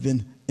have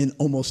been in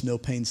almost no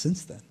pain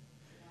since then.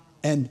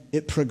 And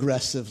it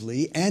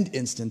progressively and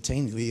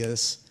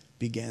instantaneously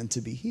began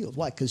to be healed.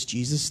 Why? Because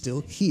Jesus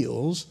still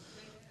heals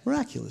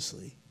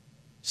miraculously.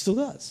 Still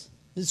does.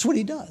 It's what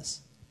he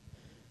does.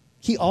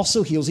 He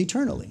also heals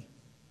eternally.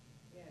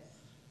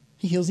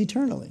 He heals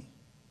eternally.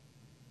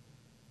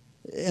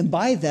 And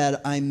by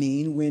that I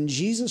mean when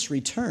Jesus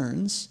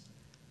returns,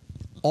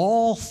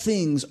 all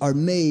things are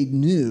made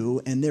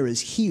new and there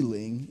is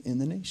healing in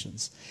the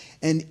nations.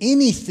 And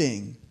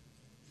anything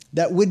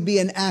that would be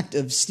an act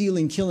of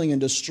stealing, killing, and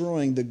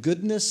destroying the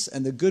goodness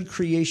and the good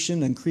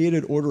creation and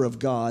created order of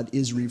God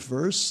is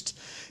reversed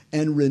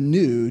and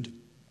renewed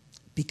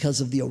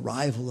because of the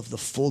arrival of the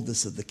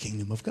fullness of the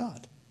kingdom of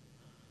God.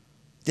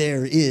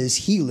 There is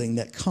healing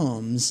that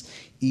comes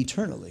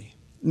eternally.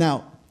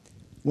 Now,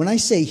 when I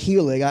say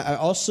healing, I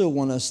also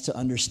want us to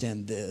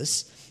understand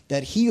this,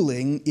 that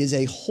healing is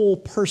a whole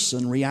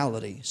person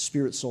reality,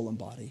 spirit, soul, and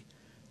body.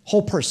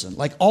 Whole person,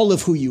 like all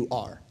of who you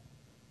are.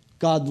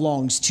 God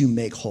longs to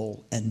make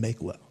whole and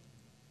make well.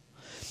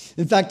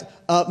 In fact,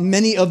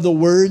 many of the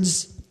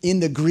words in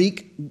the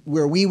Greek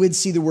where we would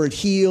see the word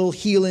heal,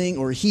 healing,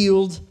 or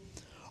healed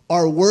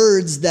are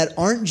words that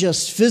aren't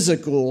just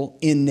physical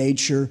in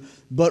nature,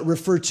 but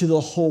refer to the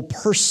whole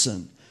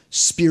person.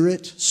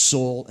 Spirit,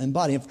 soul, and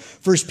body.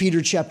 1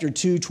 Peter chapter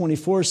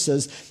 2:24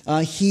 says,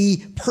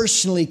 he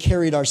personally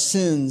carried our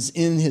sins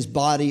in his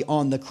body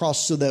on the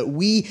cross so that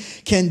we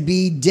can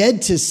be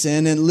dead to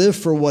sin and live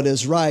for what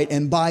is right.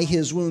 And by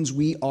his wounds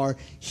we are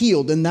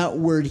healed. And that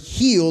word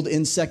healed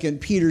in 2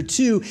 Peter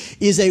 2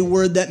 is a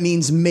word that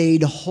means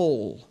made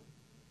whole.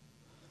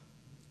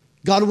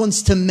 God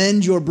wants to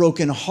mend your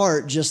broken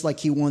heart just like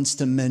he wants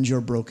to mend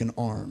your broken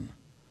arm.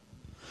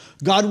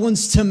 God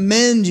wants to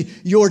mend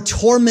your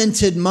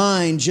tormented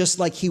mind just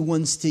like he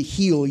wants to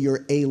heal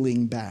your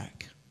ailing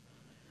back.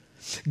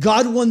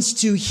 God wants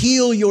to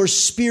heal your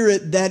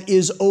spirit that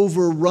is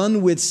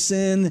overrun with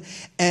sin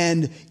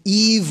and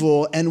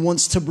evil and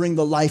wants to bring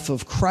the life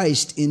of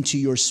Christ into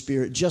your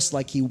spirit just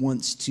like he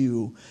wants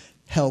to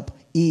help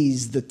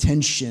ease the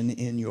tension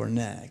in your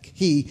neck.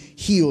 He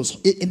heals.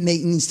 It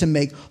means to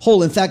make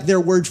whole. In fact, their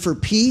word for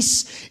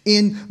peace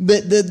in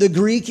the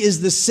Greek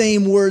is the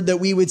same word that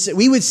we would say.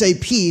 We would say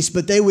peace,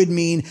 but they would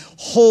mean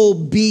whole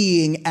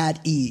being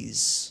at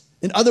ease.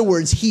 In other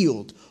words,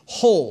 healed,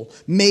 whole,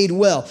 made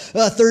well.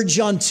 3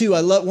 John 2, I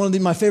love one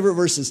of my favorite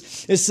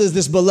verses. It says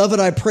this, beloved,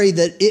 I pray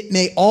that it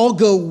may all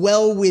go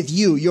well with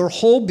you, your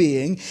whole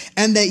being,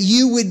 and that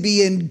you would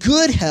be in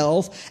good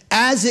health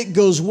as it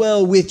goes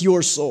well with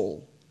your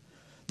soul.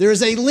 There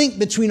is a link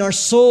between our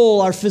soul,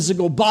 our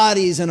physical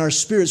bodies, and our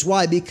spirits.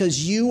 Why?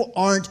 Because you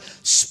aren't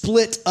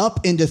split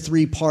up into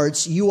three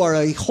parts. You are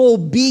a whole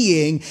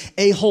being,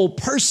 a whole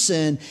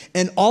person,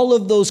 and all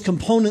of those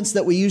components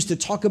that we use to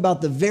talk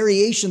about the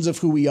variations of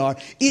who we are,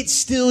 it's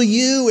still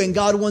you, and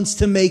God wants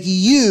to make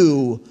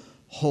you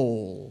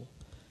whole.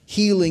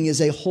 Healing is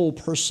a whole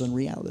person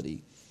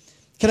reality.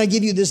 Can I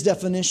give you this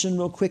definition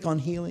real quick on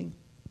healing?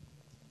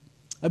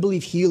 I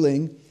believe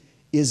healing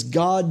is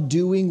God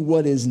doing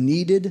what is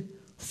needed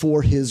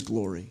for his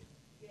glory.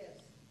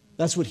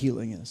 That's what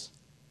healing is.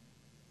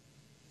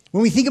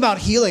 When we think about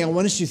healing, I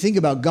want us to think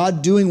about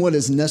God doing what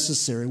is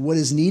necessary, what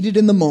is needed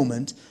in the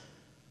moment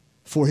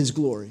for his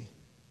glory.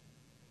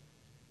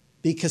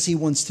 Because he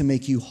wants to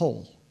make you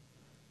whole,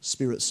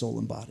 spirit, soul,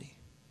 and body.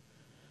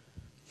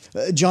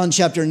 John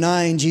chapter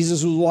 9,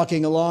 Jesus was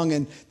walking along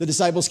and the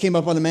disciples came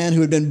up on a man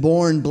who had been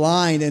born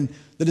blind. And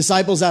the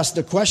disciples asked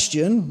the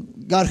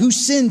question, God, who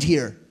sinned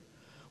here?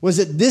 Was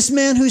it this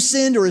man who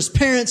sinned or his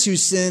parents who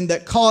sinned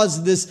that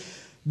caused this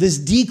this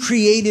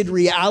decreated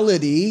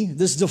reality,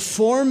 this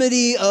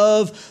deformity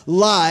of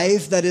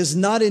life that is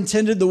not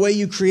intended the way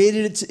you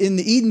created it in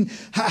the Eden,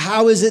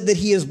 how is it that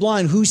he is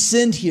blind? Who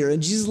sinned here?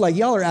 And Jesus is like,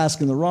 y'all are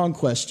asking the wrong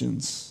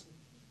questions.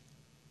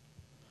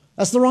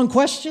 That's the wrong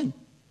question.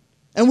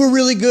 And we're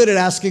really good at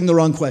asking the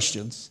wrong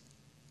questions.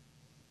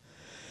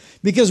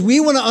 Because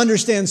we want to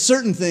understand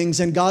certain things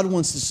and God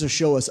wants us to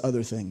show us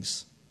other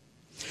things.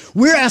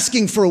 We're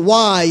asking for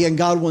why and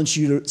God wants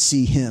you to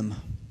see him.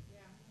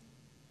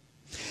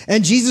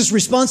 And Jesus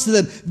responds to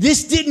them,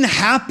 this didn't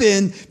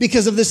happen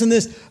because of this and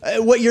this.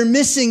 What you're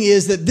missing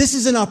is that this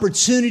is an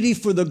opportunity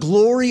for the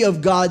glory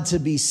of God to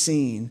be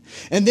seen.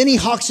 And then he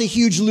hawks a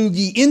huge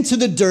loogie into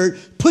the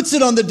dirt, puts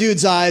it on the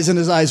dude's eyes, and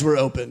his eyes were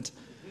opened.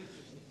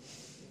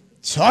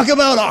 Talk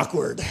about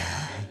awkward.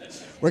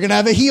 We're going to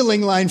have a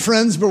healing line,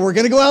 friends, but we're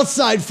going to go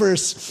outside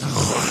first.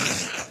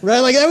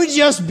 Right? Like that would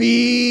just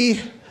be,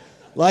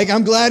 like,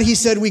 I'm glad he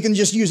said we can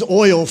just use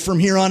oil from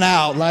here on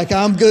out. Like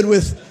I'm good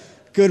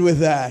with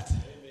that.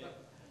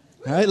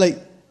 All right, like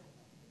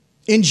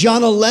in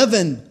John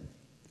 11,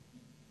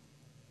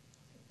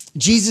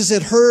 Jesus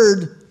had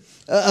heard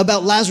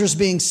about Lazarus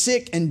being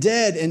sick and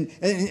dead,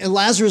 and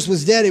Lazarus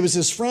was dead. It was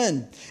his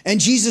friend.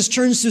 And Jesus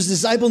turns to his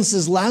disciple and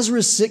says,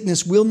 Lazarus'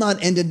 sickness will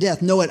not end in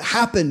death. No, it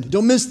happened.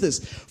 Don't miss this.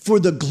 For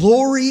the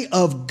glory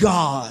of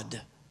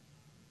God.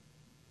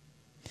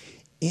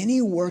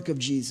 Any work of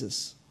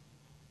Jesus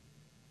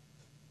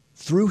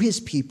through his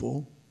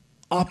people,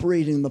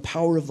 operating in the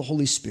power of the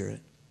Holy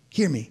Spirit,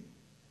 hear me,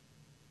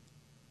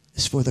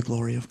 is for the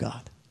glory of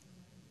God.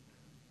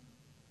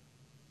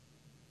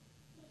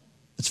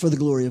 It's for the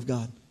glory of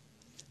God.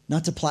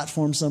 Not to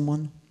platform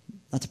someone,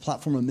 not to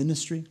platform a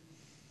ministry,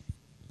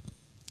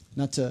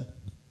 not to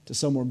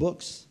sell more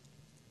books,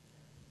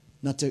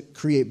 not to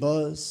create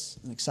buzz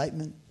and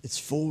excitement. It's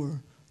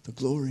for the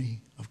glory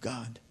of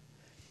God.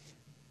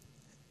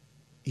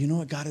 You know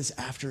what God is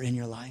after in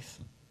your life?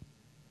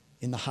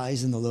 In the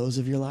highs and the lows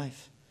of your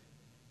life?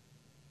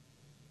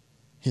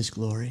 His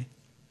glory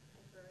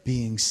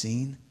being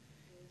seen.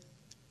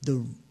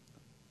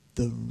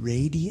 The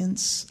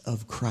radiance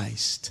of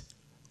Christ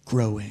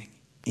growing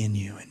in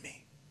you and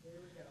me.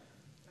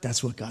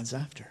 That's what God's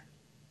after.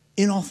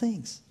 In all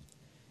things.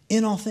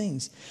 In all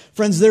things.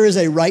 Friends, there is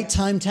a right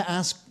time to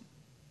ask,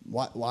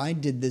 why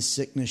did this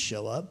sickness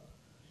show up?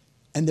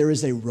 And there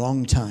is a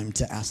wrong time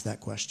to ask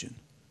that question.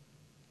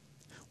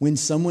 When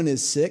someone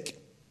is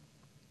sick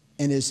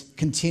and is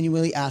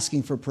continually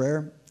asking for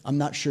prayer, I'm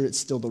not sure it's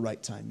still the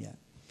right time yet.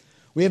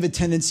 We have a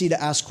tendency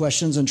to ask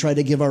questions and try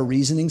to give our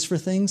reasonings for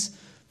things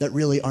that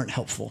really aren't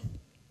helpful.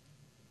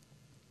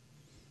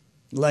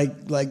 Like,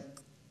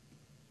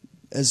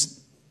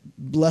 as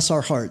bless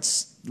our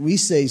hearts, we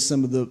say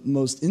some of the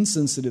most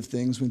insensitive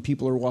things when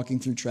people are walking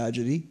through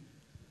tragedy.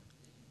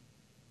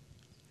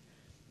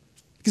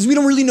 Because we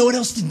don't really know what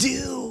else to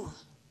do.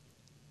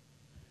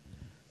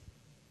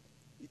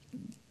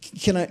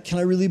 Can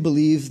I really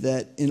believe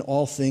that in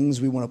all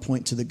things we want to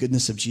point to the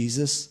goodness of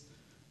Jesus?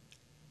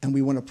 And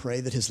we want to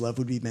pray that his love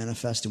would be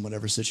manifest in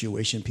whatever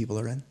situation people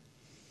are in.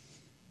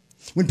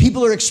 When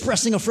people are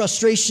expressing a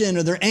frustration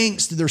or their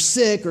angst, or they're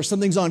sick or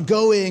something's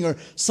ongoing or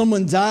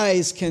someone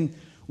dies, can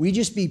we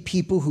just be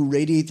people who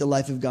radiate the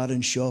life of God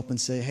and show up and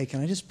say, hey,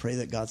 can I just pray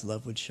that God's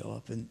love would show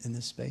up in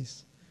this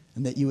space?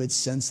 And that you would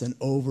sense an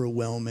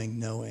overwhelming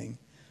knowing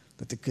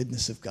that the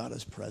goodness of God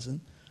is present.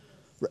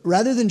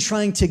 Rather than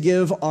trying to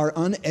give our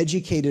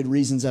uneducated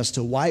reasons as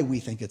to why we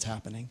think it's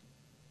happening,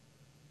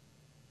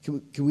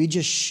 can we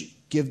just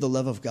give the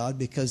love of God?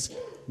 Because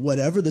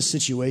whatever the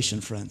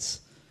situation, friends,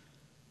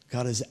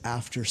 God is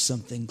after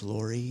something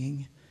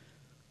glorying,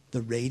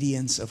 the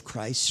radiance of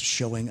Christ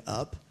showing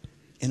up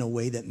in a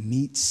way that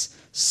meets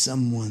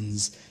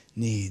someone's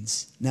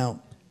needs.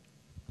 Now,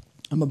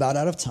 I'm about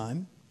out of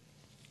time,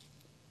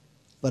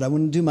 but I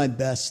want to do my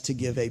best to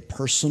give a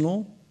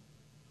personal,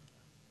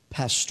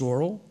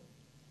 pastoral,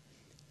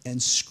 and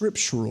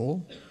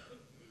scriptural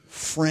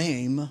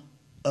frame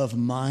of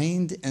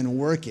mind and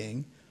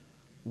working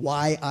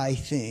why I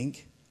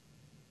think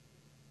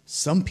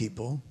some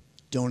people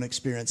don't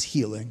experience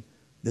healing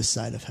this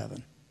side of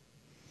heaven.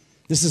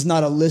 This is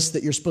not a list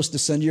that you're supposed to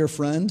send to your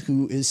friend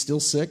who is still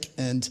sick.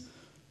 And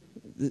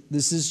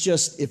this is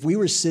just, if we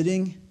were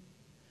sitting,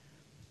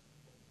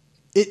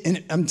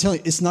 and I'm telling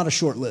you, it's not a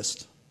short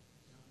list.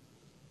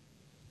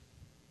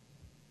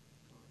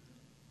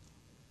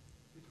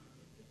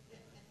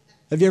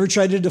 Have you ever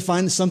tried to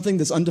define something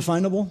that's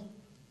undefinable?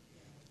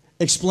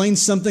 Explain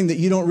something that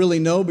you don't really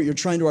know, but you're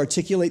trying to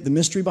articulate the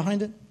mystery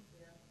behind it?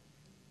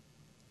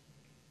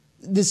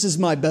 This is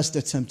my best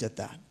attempt at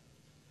that.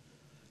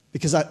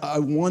 Because I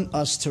want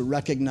us to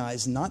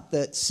recognize not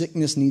that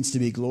sickness needs to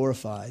be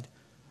glorified,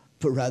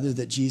 but rather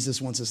that Jesus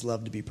wants his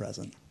love to be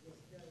present.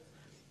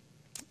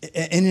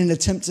 In an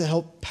attempt to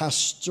help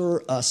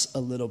pastor us a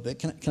little bit,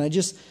 can I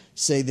just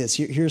say this?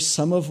 Here's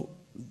some of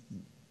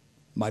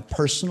my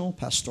personal,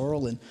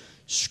 pastoral, and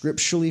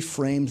scripturally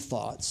framed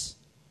thoughts.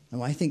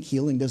 And I think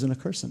healing doesn't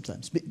occur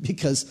sometimes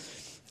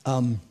because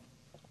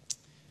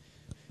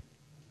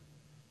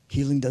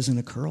healing doesn't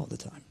occur all the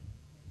time.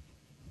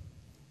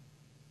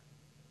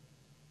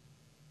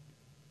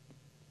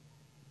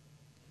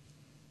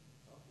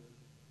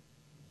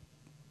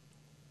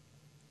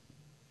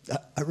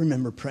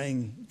 remember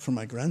praying for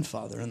my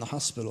grandfather in the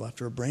hospital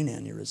after a brain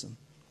aneurysm.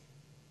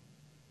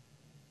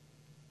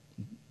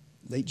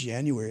 Late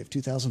January of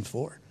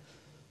 2004.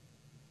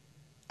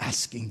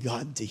 Asking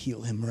God to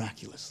heal him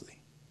miraculously.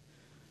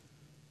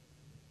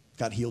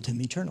 God healed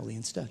him eternally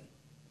instead.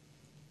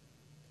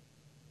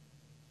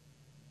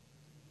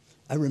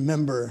 I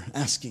remember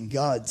asking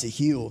God to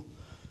heal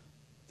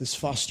this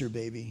foster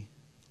baby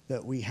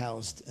that we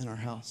housed in our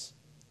house.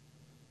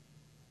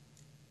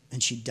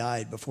 And she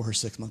died before her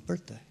 6-month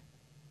birthday.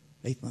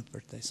 8th-month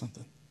birthday,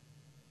 something.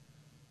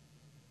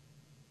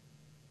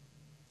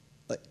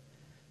 Like,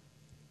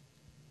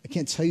 I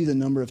can't tell you the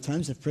number of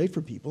times I've prayed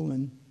for people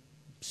and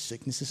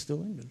sickness is still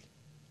lingered.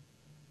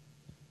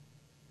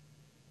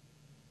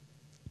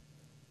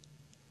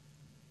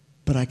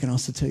 But I can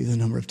also tell you the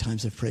number of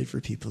times I've prayed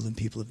for people and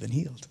people have been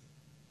healed.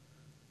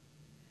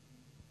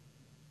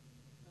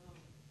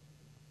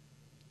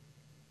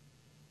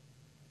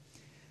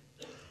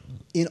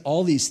 In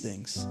all these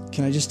things,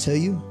 can I just tell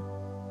you,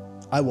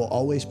 I will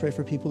always pray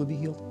for people to be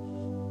healed.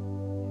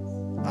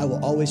 I will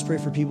always pray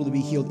for people to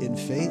be healed in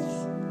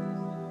faith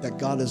that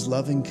God is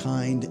loving,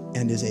 kind,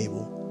 and is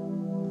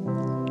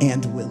able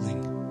and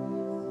willing.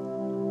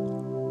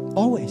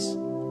 Always.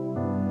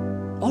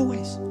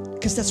 Always.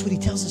 Because that's what he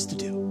tells us to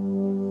do.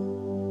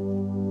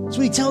 That's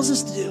what he tells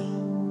us to do.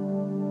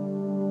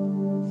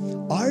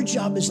 Our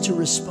job is to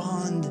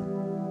respond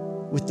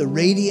with the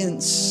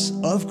radiance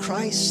of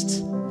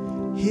Christ.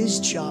 His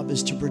job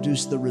is to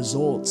produce the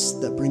results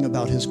that bring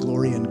about his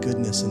glory and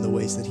goodness in the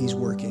ways that he's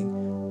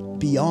working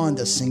beyond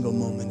a single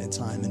moment in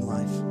time in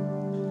life.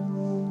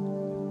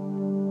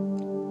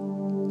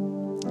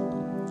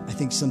 I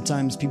think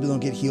sometimes people don't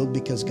get healed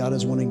because God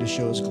is wanting to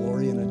show his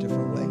glory in a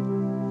different way.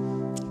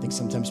 I think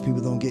sometimes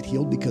people don't get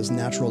healed because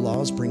natural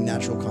laws bring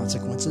natural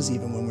consequences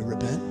even when we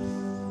repent.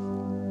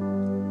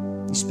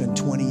 You spend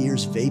 20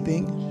 years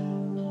vaping,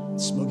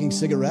 smoking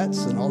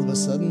cigarettes, and all of a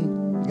sudden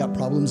you got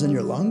problems in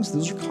your lungs.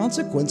 Those are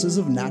consequences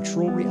of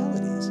natural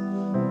realities.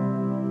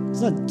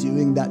 It's not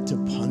doing that to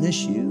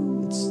punish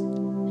you. It's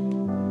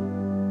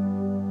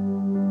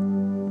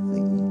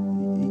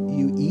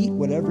you eat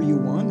whatever you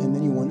want, and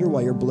then you wonder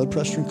why your blood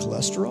pressure and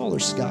cholesterol are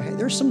sky high.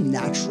 There are some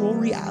natural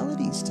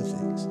realities to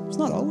things. It's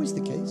not always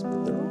the case,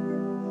 but there are.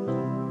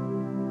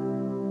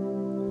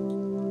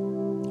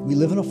 We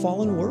live in a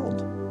fallen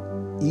world.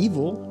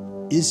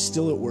 Evil is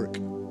still at work.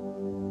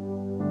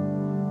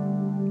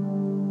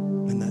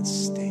 And that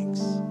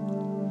stinks.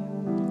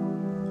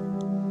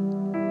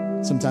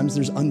 Sometimes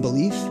there's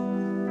unbelief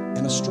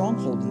and a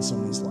stronghold in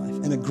someone's life,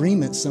 an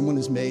agreement someone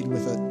has made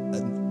with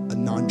a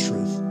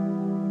non-truth.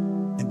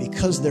 And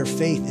because their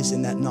faith is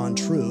in that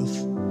non-truth,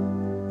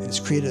 it has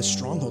created a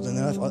stronghold. And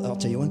I'll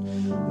tell you one.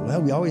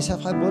 Well, we always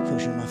have high blood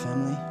pressure in my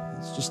family.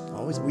 It's just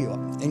always,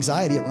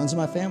 anxiety, it runs in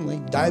my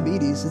family.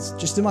 Diabetes, it's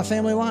just in my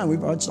family line.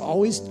 It's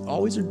always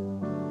are.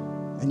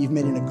 And you've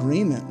made an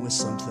agreement with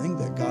something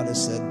that God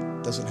has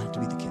said doesn't have to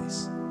be the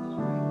case.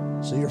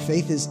 So your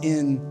faith is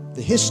in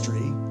the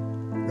history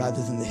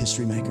rather than the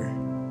history maker.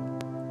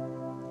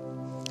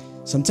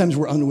 Sometimes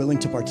we're unwilling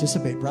to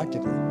participate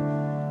practically.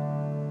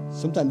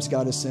 Sometimes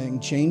God is saying,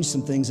 change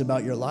some things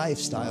about your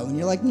lifestyle. And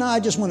you're like, nah, I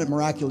just want it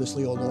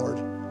miraculously, oh Lord.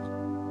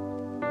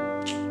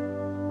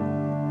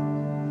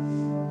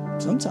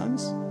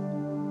 Sometimes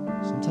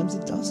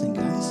it doesn't,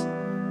 guys.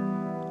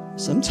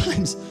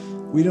 Sometimes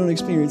we don't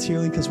experience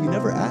healing because we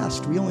never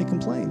asked. We only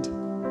complained.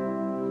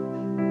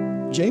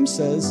 James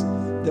says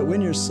that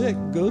when you're sick,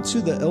 go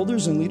to the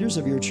elders and leaders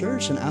of your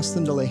church and ask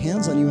them to lay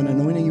hands on you and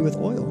anointing you with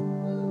oil.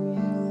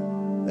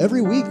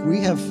 Every week we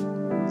have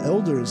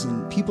elders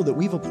and people that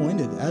we've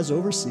appointed as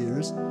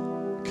overseers,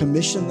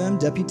 commission them,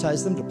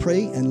 deputize them to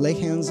pray and lay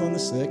hands on the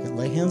sick and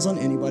lay hands on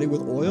anybody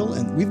with oil.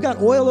 And we've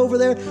got oil over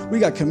there. We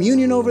got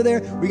communion over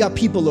there. We got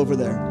people over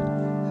there.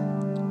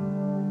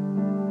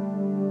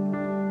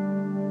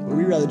 But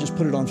we'd rather just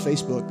put it on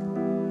Facebook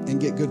and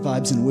get good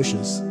vibes and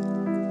wishes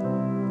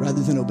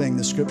rather than obeying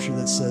the scripture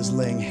that says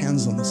laying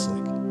hands on the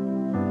sick.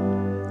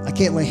 I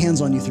can't lay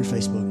hands on you through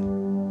Facebook,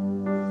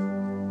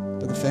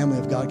 but the family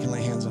of God can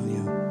lay hands on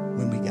you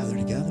when we gather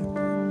together.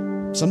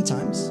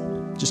 Sometimes,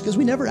 just because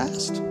we never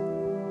asked.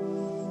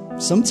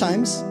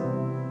 Sometimes,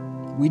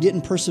 we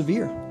didn't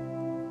persevere.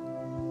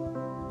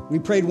 We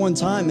prayed one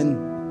time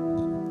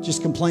and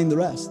just complained the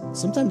rest.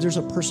 Sometimes there's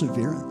a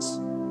perseverance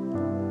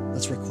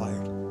that's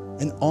required,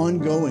 an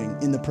ongoing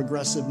in the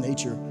progressive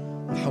nature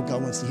of how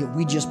God wants to heal.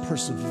 We just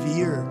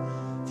persevere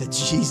that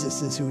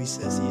Jesus is who he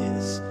says he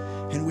is.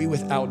 And we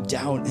without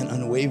doubt and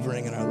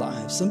unwavering in our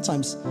lives.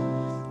 Sometimes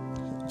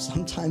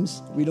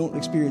we don't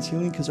experience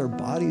healing because our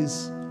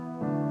bodies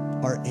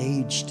are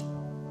aged.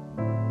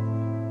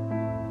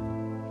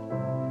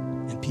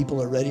 And people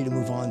are ready to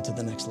move on to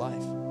the next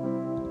life.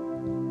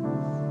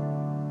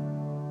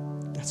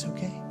 That's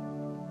okay.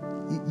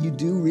 You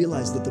do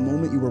realize that the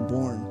moment you were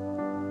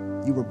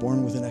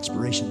born with an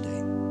expiration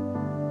date.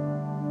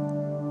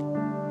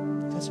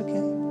 That's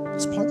okay.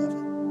 It's part of it.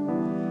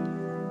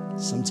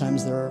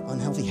 Sometimes there are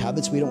unhealthy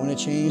habits we don't want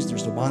to change.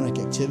 There's demonic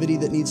activity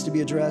that needs to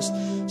be addressed.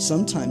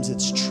 Sometimes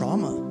it's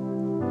trauma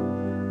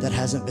that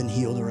hasn't been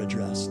healed or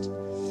addressed.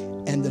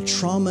 And the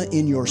trauma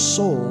in your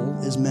soul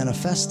is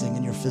manifesting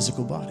in your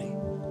physical body.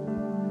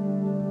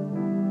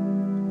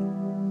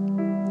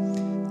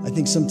 I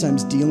think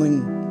sometimes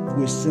dealing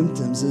with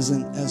symptoms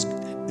isn't as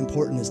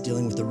important as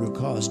dealing with the root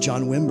cause.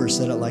 John Wimber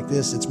said it like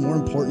this: it's more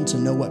important to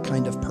know what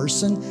kind of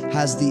person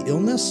has the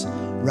illness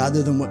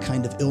rather than what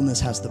kind of illness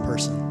has the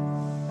person.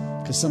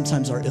 Because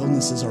sometimes our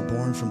illnesses are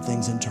born from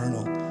things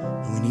internal,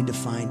 and we need to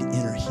find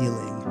inner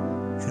healing,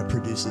 and it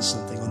produces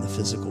something on the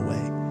physical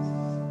way.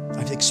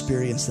 I've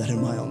experienced that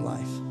in my own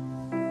life.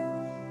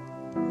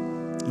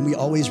 And we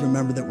always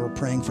remember that we're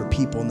praying for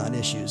people, not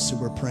issues. So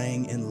we're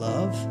praying in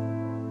love,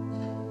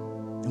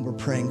 and we're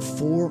praying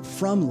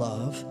from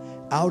love,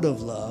 out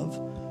of love,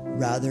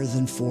 rather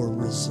than for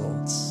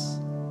results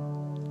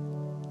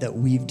that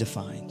we've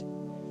defined.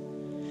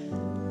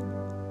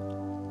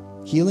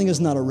 Healing is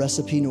not a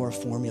recipe nor a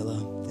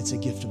formula. It's a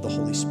gift of the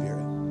Holy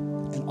Spirit.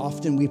 And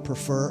often we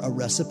prefer a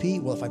recipe.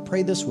 Well, if I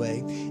pray this way,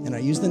 and I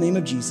use the name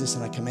of Jesus,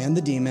 and I command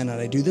the demon, and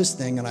I do this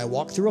thing, and I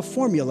walk through a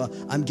formula,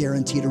 I'm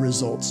guaranteed a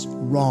results.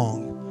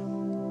 Wrong.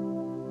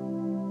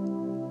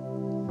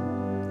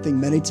 I think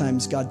many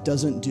times God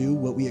doesn't do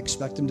what we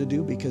expect him to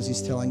do because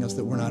he's telling us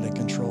that we're not in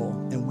control,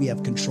 and we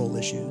have control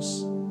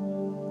issues.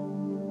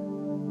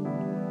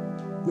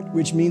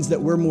 Which means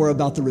that we're more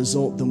about the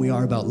result than we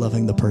are about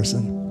loving the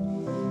person.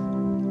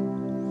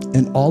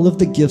 And all of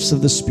the gifts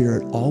of the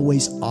Spirit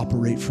always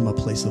operate from a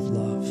place of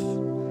love.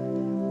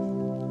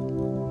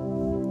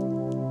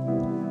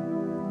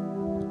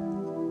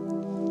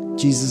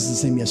 Jesus is the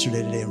same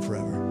yesterday, today, and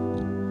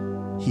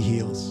forever. He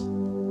heals.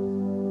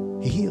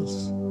 He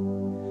heals.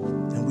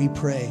 And we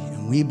pray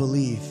and we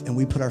believe and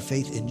we put our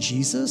faith in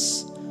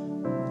Jesus,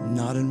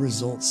 not in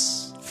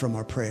results from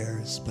our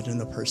prayers, but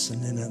in a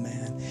person, in a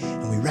man.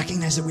 And we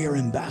recognize that we are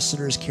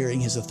ambassadors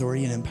carrying his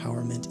authority and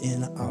empowerment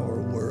in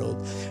our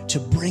world to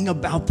bring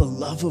about the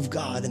love of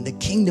God and the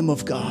kingdom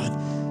of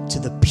God to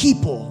the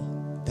people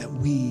that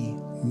we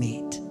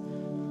meet.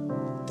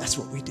 That's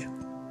what we do.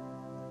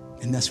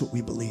 And that's what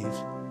we believe,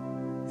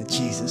 that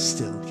Jesus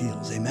still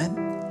heals. Amen?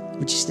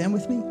 Would you stand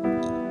with me?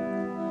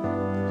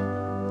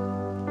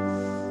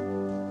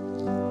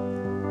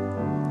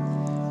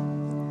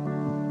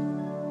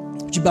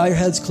 Would you bow your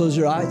heads, close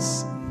your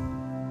eyes?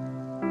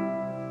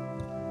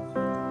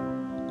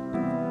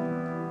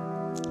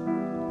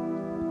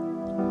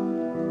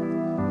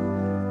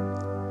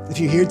 If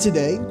you're here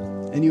today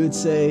and you would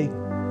say,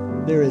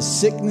 there is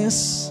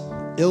sickness,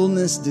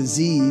 illness,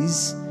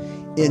 disease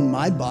in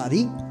my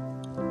body,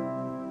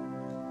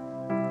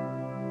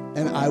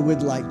 and I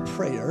would like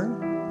prayer,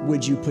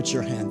 would you put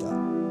your hand up?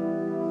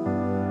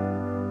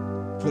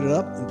 Put it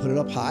up and put it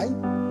up high.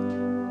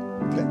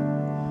 Okay.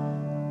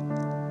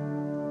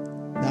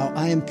 Now,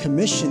 I am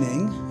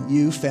commissioning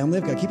you, family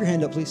of God. Keep your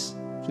hand up, please.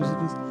 Please.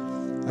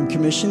 I'm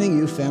commissioning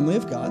you, family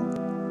of God,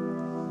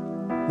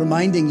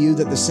 reminding you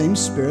that the same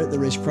Spirit that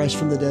raised Christ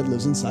from the dead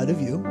lives inside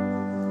of you.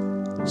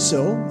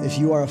 So, if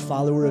you are a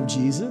follower of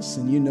Jesus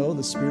and you know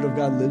the Spirit of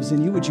God lives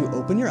in you, would you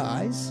open your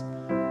eyes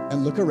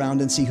and look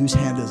around and see whose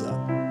hand is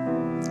up?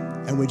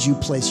 And would you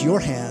place your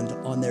hand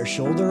on their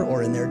shoulder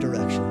or in their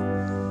direction?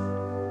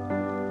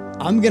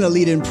 I'm going to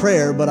lead in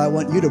prayer, but I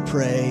want you to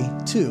pray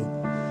too.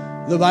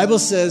 The Bible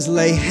says,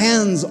 lay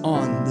hands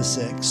on the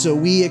sick. So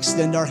we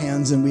extend our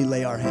hands and we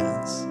lay our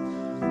hands,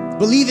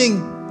 believing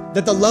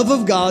that the love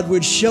of God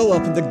would show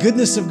up and the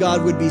goodness of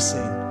God would be seen.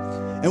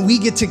 And we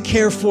get to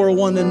care for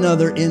one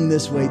another in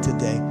this way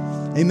today.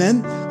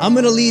 Amen. I'm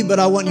going to lead, but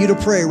I want you to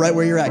pray right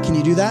where you're at. Can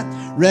you do that?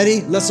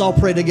 Ready? Let's all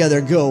pray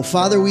together. Go.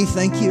 Father, we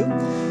thank you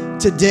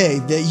today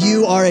that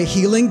you are a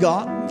healing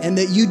God and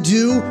that you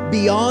do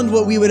beyond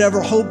what we would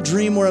ever hope,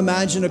 dream, or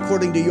imagine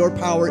according to your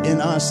power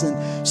in us.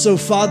 And so,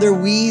 Father,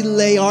 we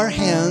lay our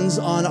hands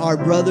on our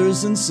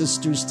brothers and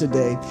sisters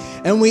today,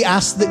 and we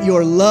ask that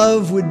your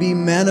love would be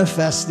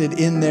manifested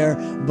in their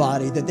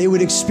body, that they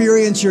would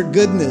experience your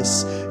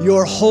goodness,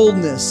 your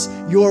wholeness,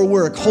 your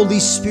work.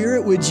 Holy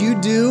Spirit, would you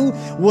do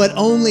what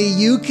only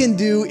you can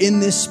do in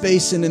this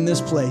space and in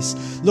this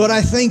place? Lord,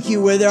 I thank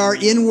you where there are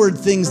inward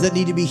things that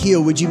need to be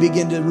healed. Would you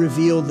begin to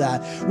reveal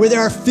that? Where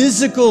there are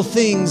physical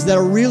things that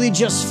are really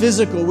just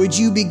physical, would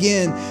you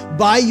begin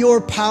by your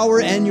power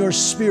and your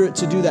Spirit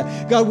to do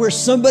that? God, where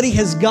somebody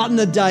has gotten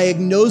a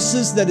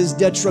diagnosis that is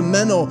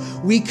detrimental,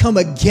 we come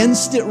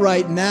against it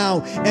right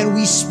now and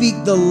we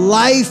speak the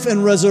life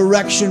and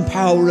resurrection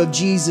power of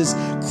Jesus,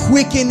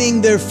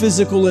 quickening their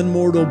physical and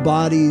mortal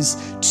bodies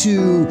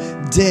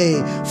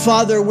today.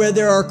 Father, where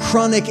there are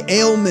chronic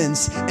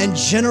ailments and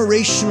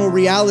generational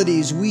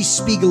realities, we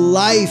speak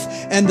life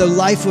and the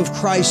life of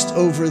Christ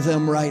over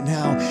them right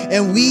now.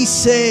 And we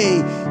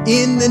say,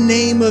 in the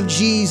name of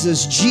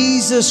Jesus,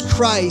 Jesus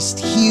Christ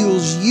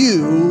heals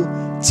you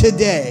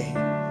today.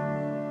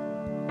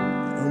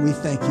 And we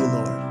thank you,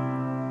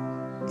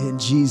 Lord, in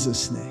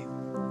Jesus' name.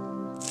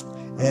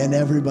 And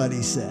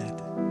everybody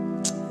said,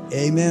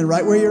 amen.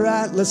 Right where you're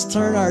at, let's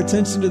turn our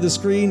attention to the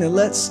screen and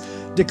let's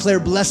declare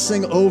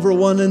blessing over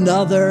one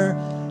another.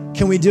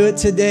 Can we do it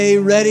today?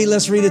 Ready?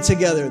 Let's read it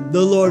together.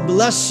 The Lord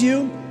bless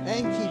you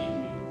and keep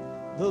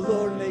you. The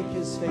Lord make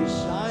his face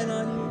shine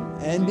on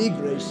you and be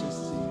gracious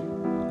to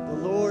you. The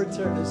Lord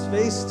turn his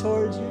face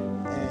towards you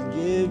and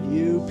give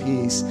you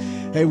peace.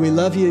 Hey, we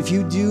love you. If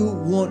you do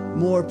want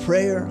more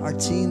prayer, our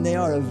team, they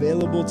are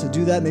available to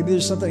do that. Maybe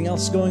there's something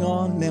else going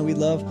on. Man, we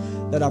love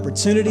that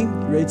opportunity. You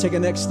ready to take a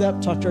next step?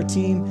 Talk to our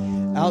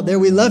team out there.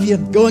 We love you.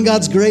 Go in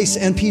God's grace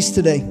and peace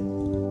today.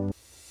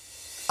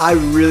 I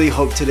really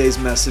hope today's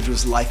message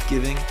was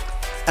life-giving.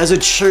 As a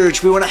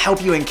church, we want to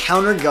help you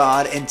encounter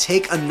God and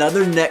take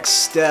another next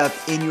step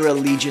in your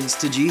allegiance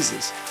to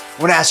Jesus.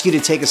 I want to ask you to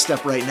take a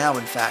step right now,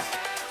 in fact.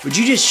 Would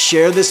you just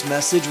share this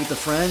message with a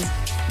friend?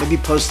 Maybe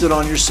post it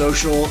on your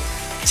social,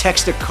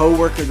 text a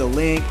coworker the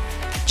link.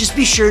 Just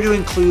be sure to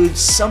include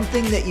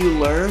something that you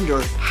learned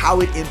or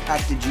how it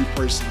impacted you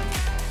personally.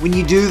 When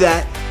you do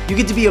that, you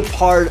get to be a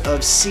part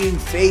of seeing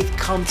faith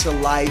come to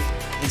life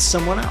in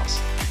someone else.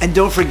 And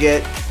don't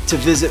forget to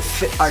visit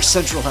our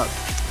central hub,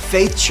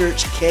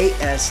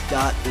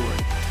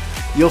 faithchurchks.org.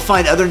 You'll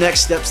find other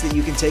next steps that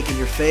you can take in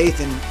your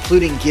faith,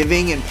 including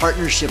giving and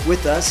partnership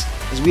with us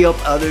as we help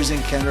others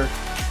encounter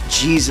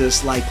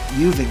Jesus like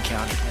you've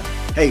encountered him.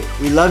 Hey,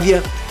 we love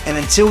you. And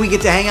until we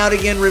get to hang out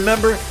again,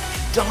 remember,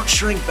 don't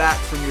shrink back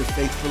from your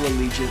faithful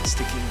allegiance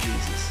to King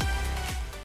Jesus.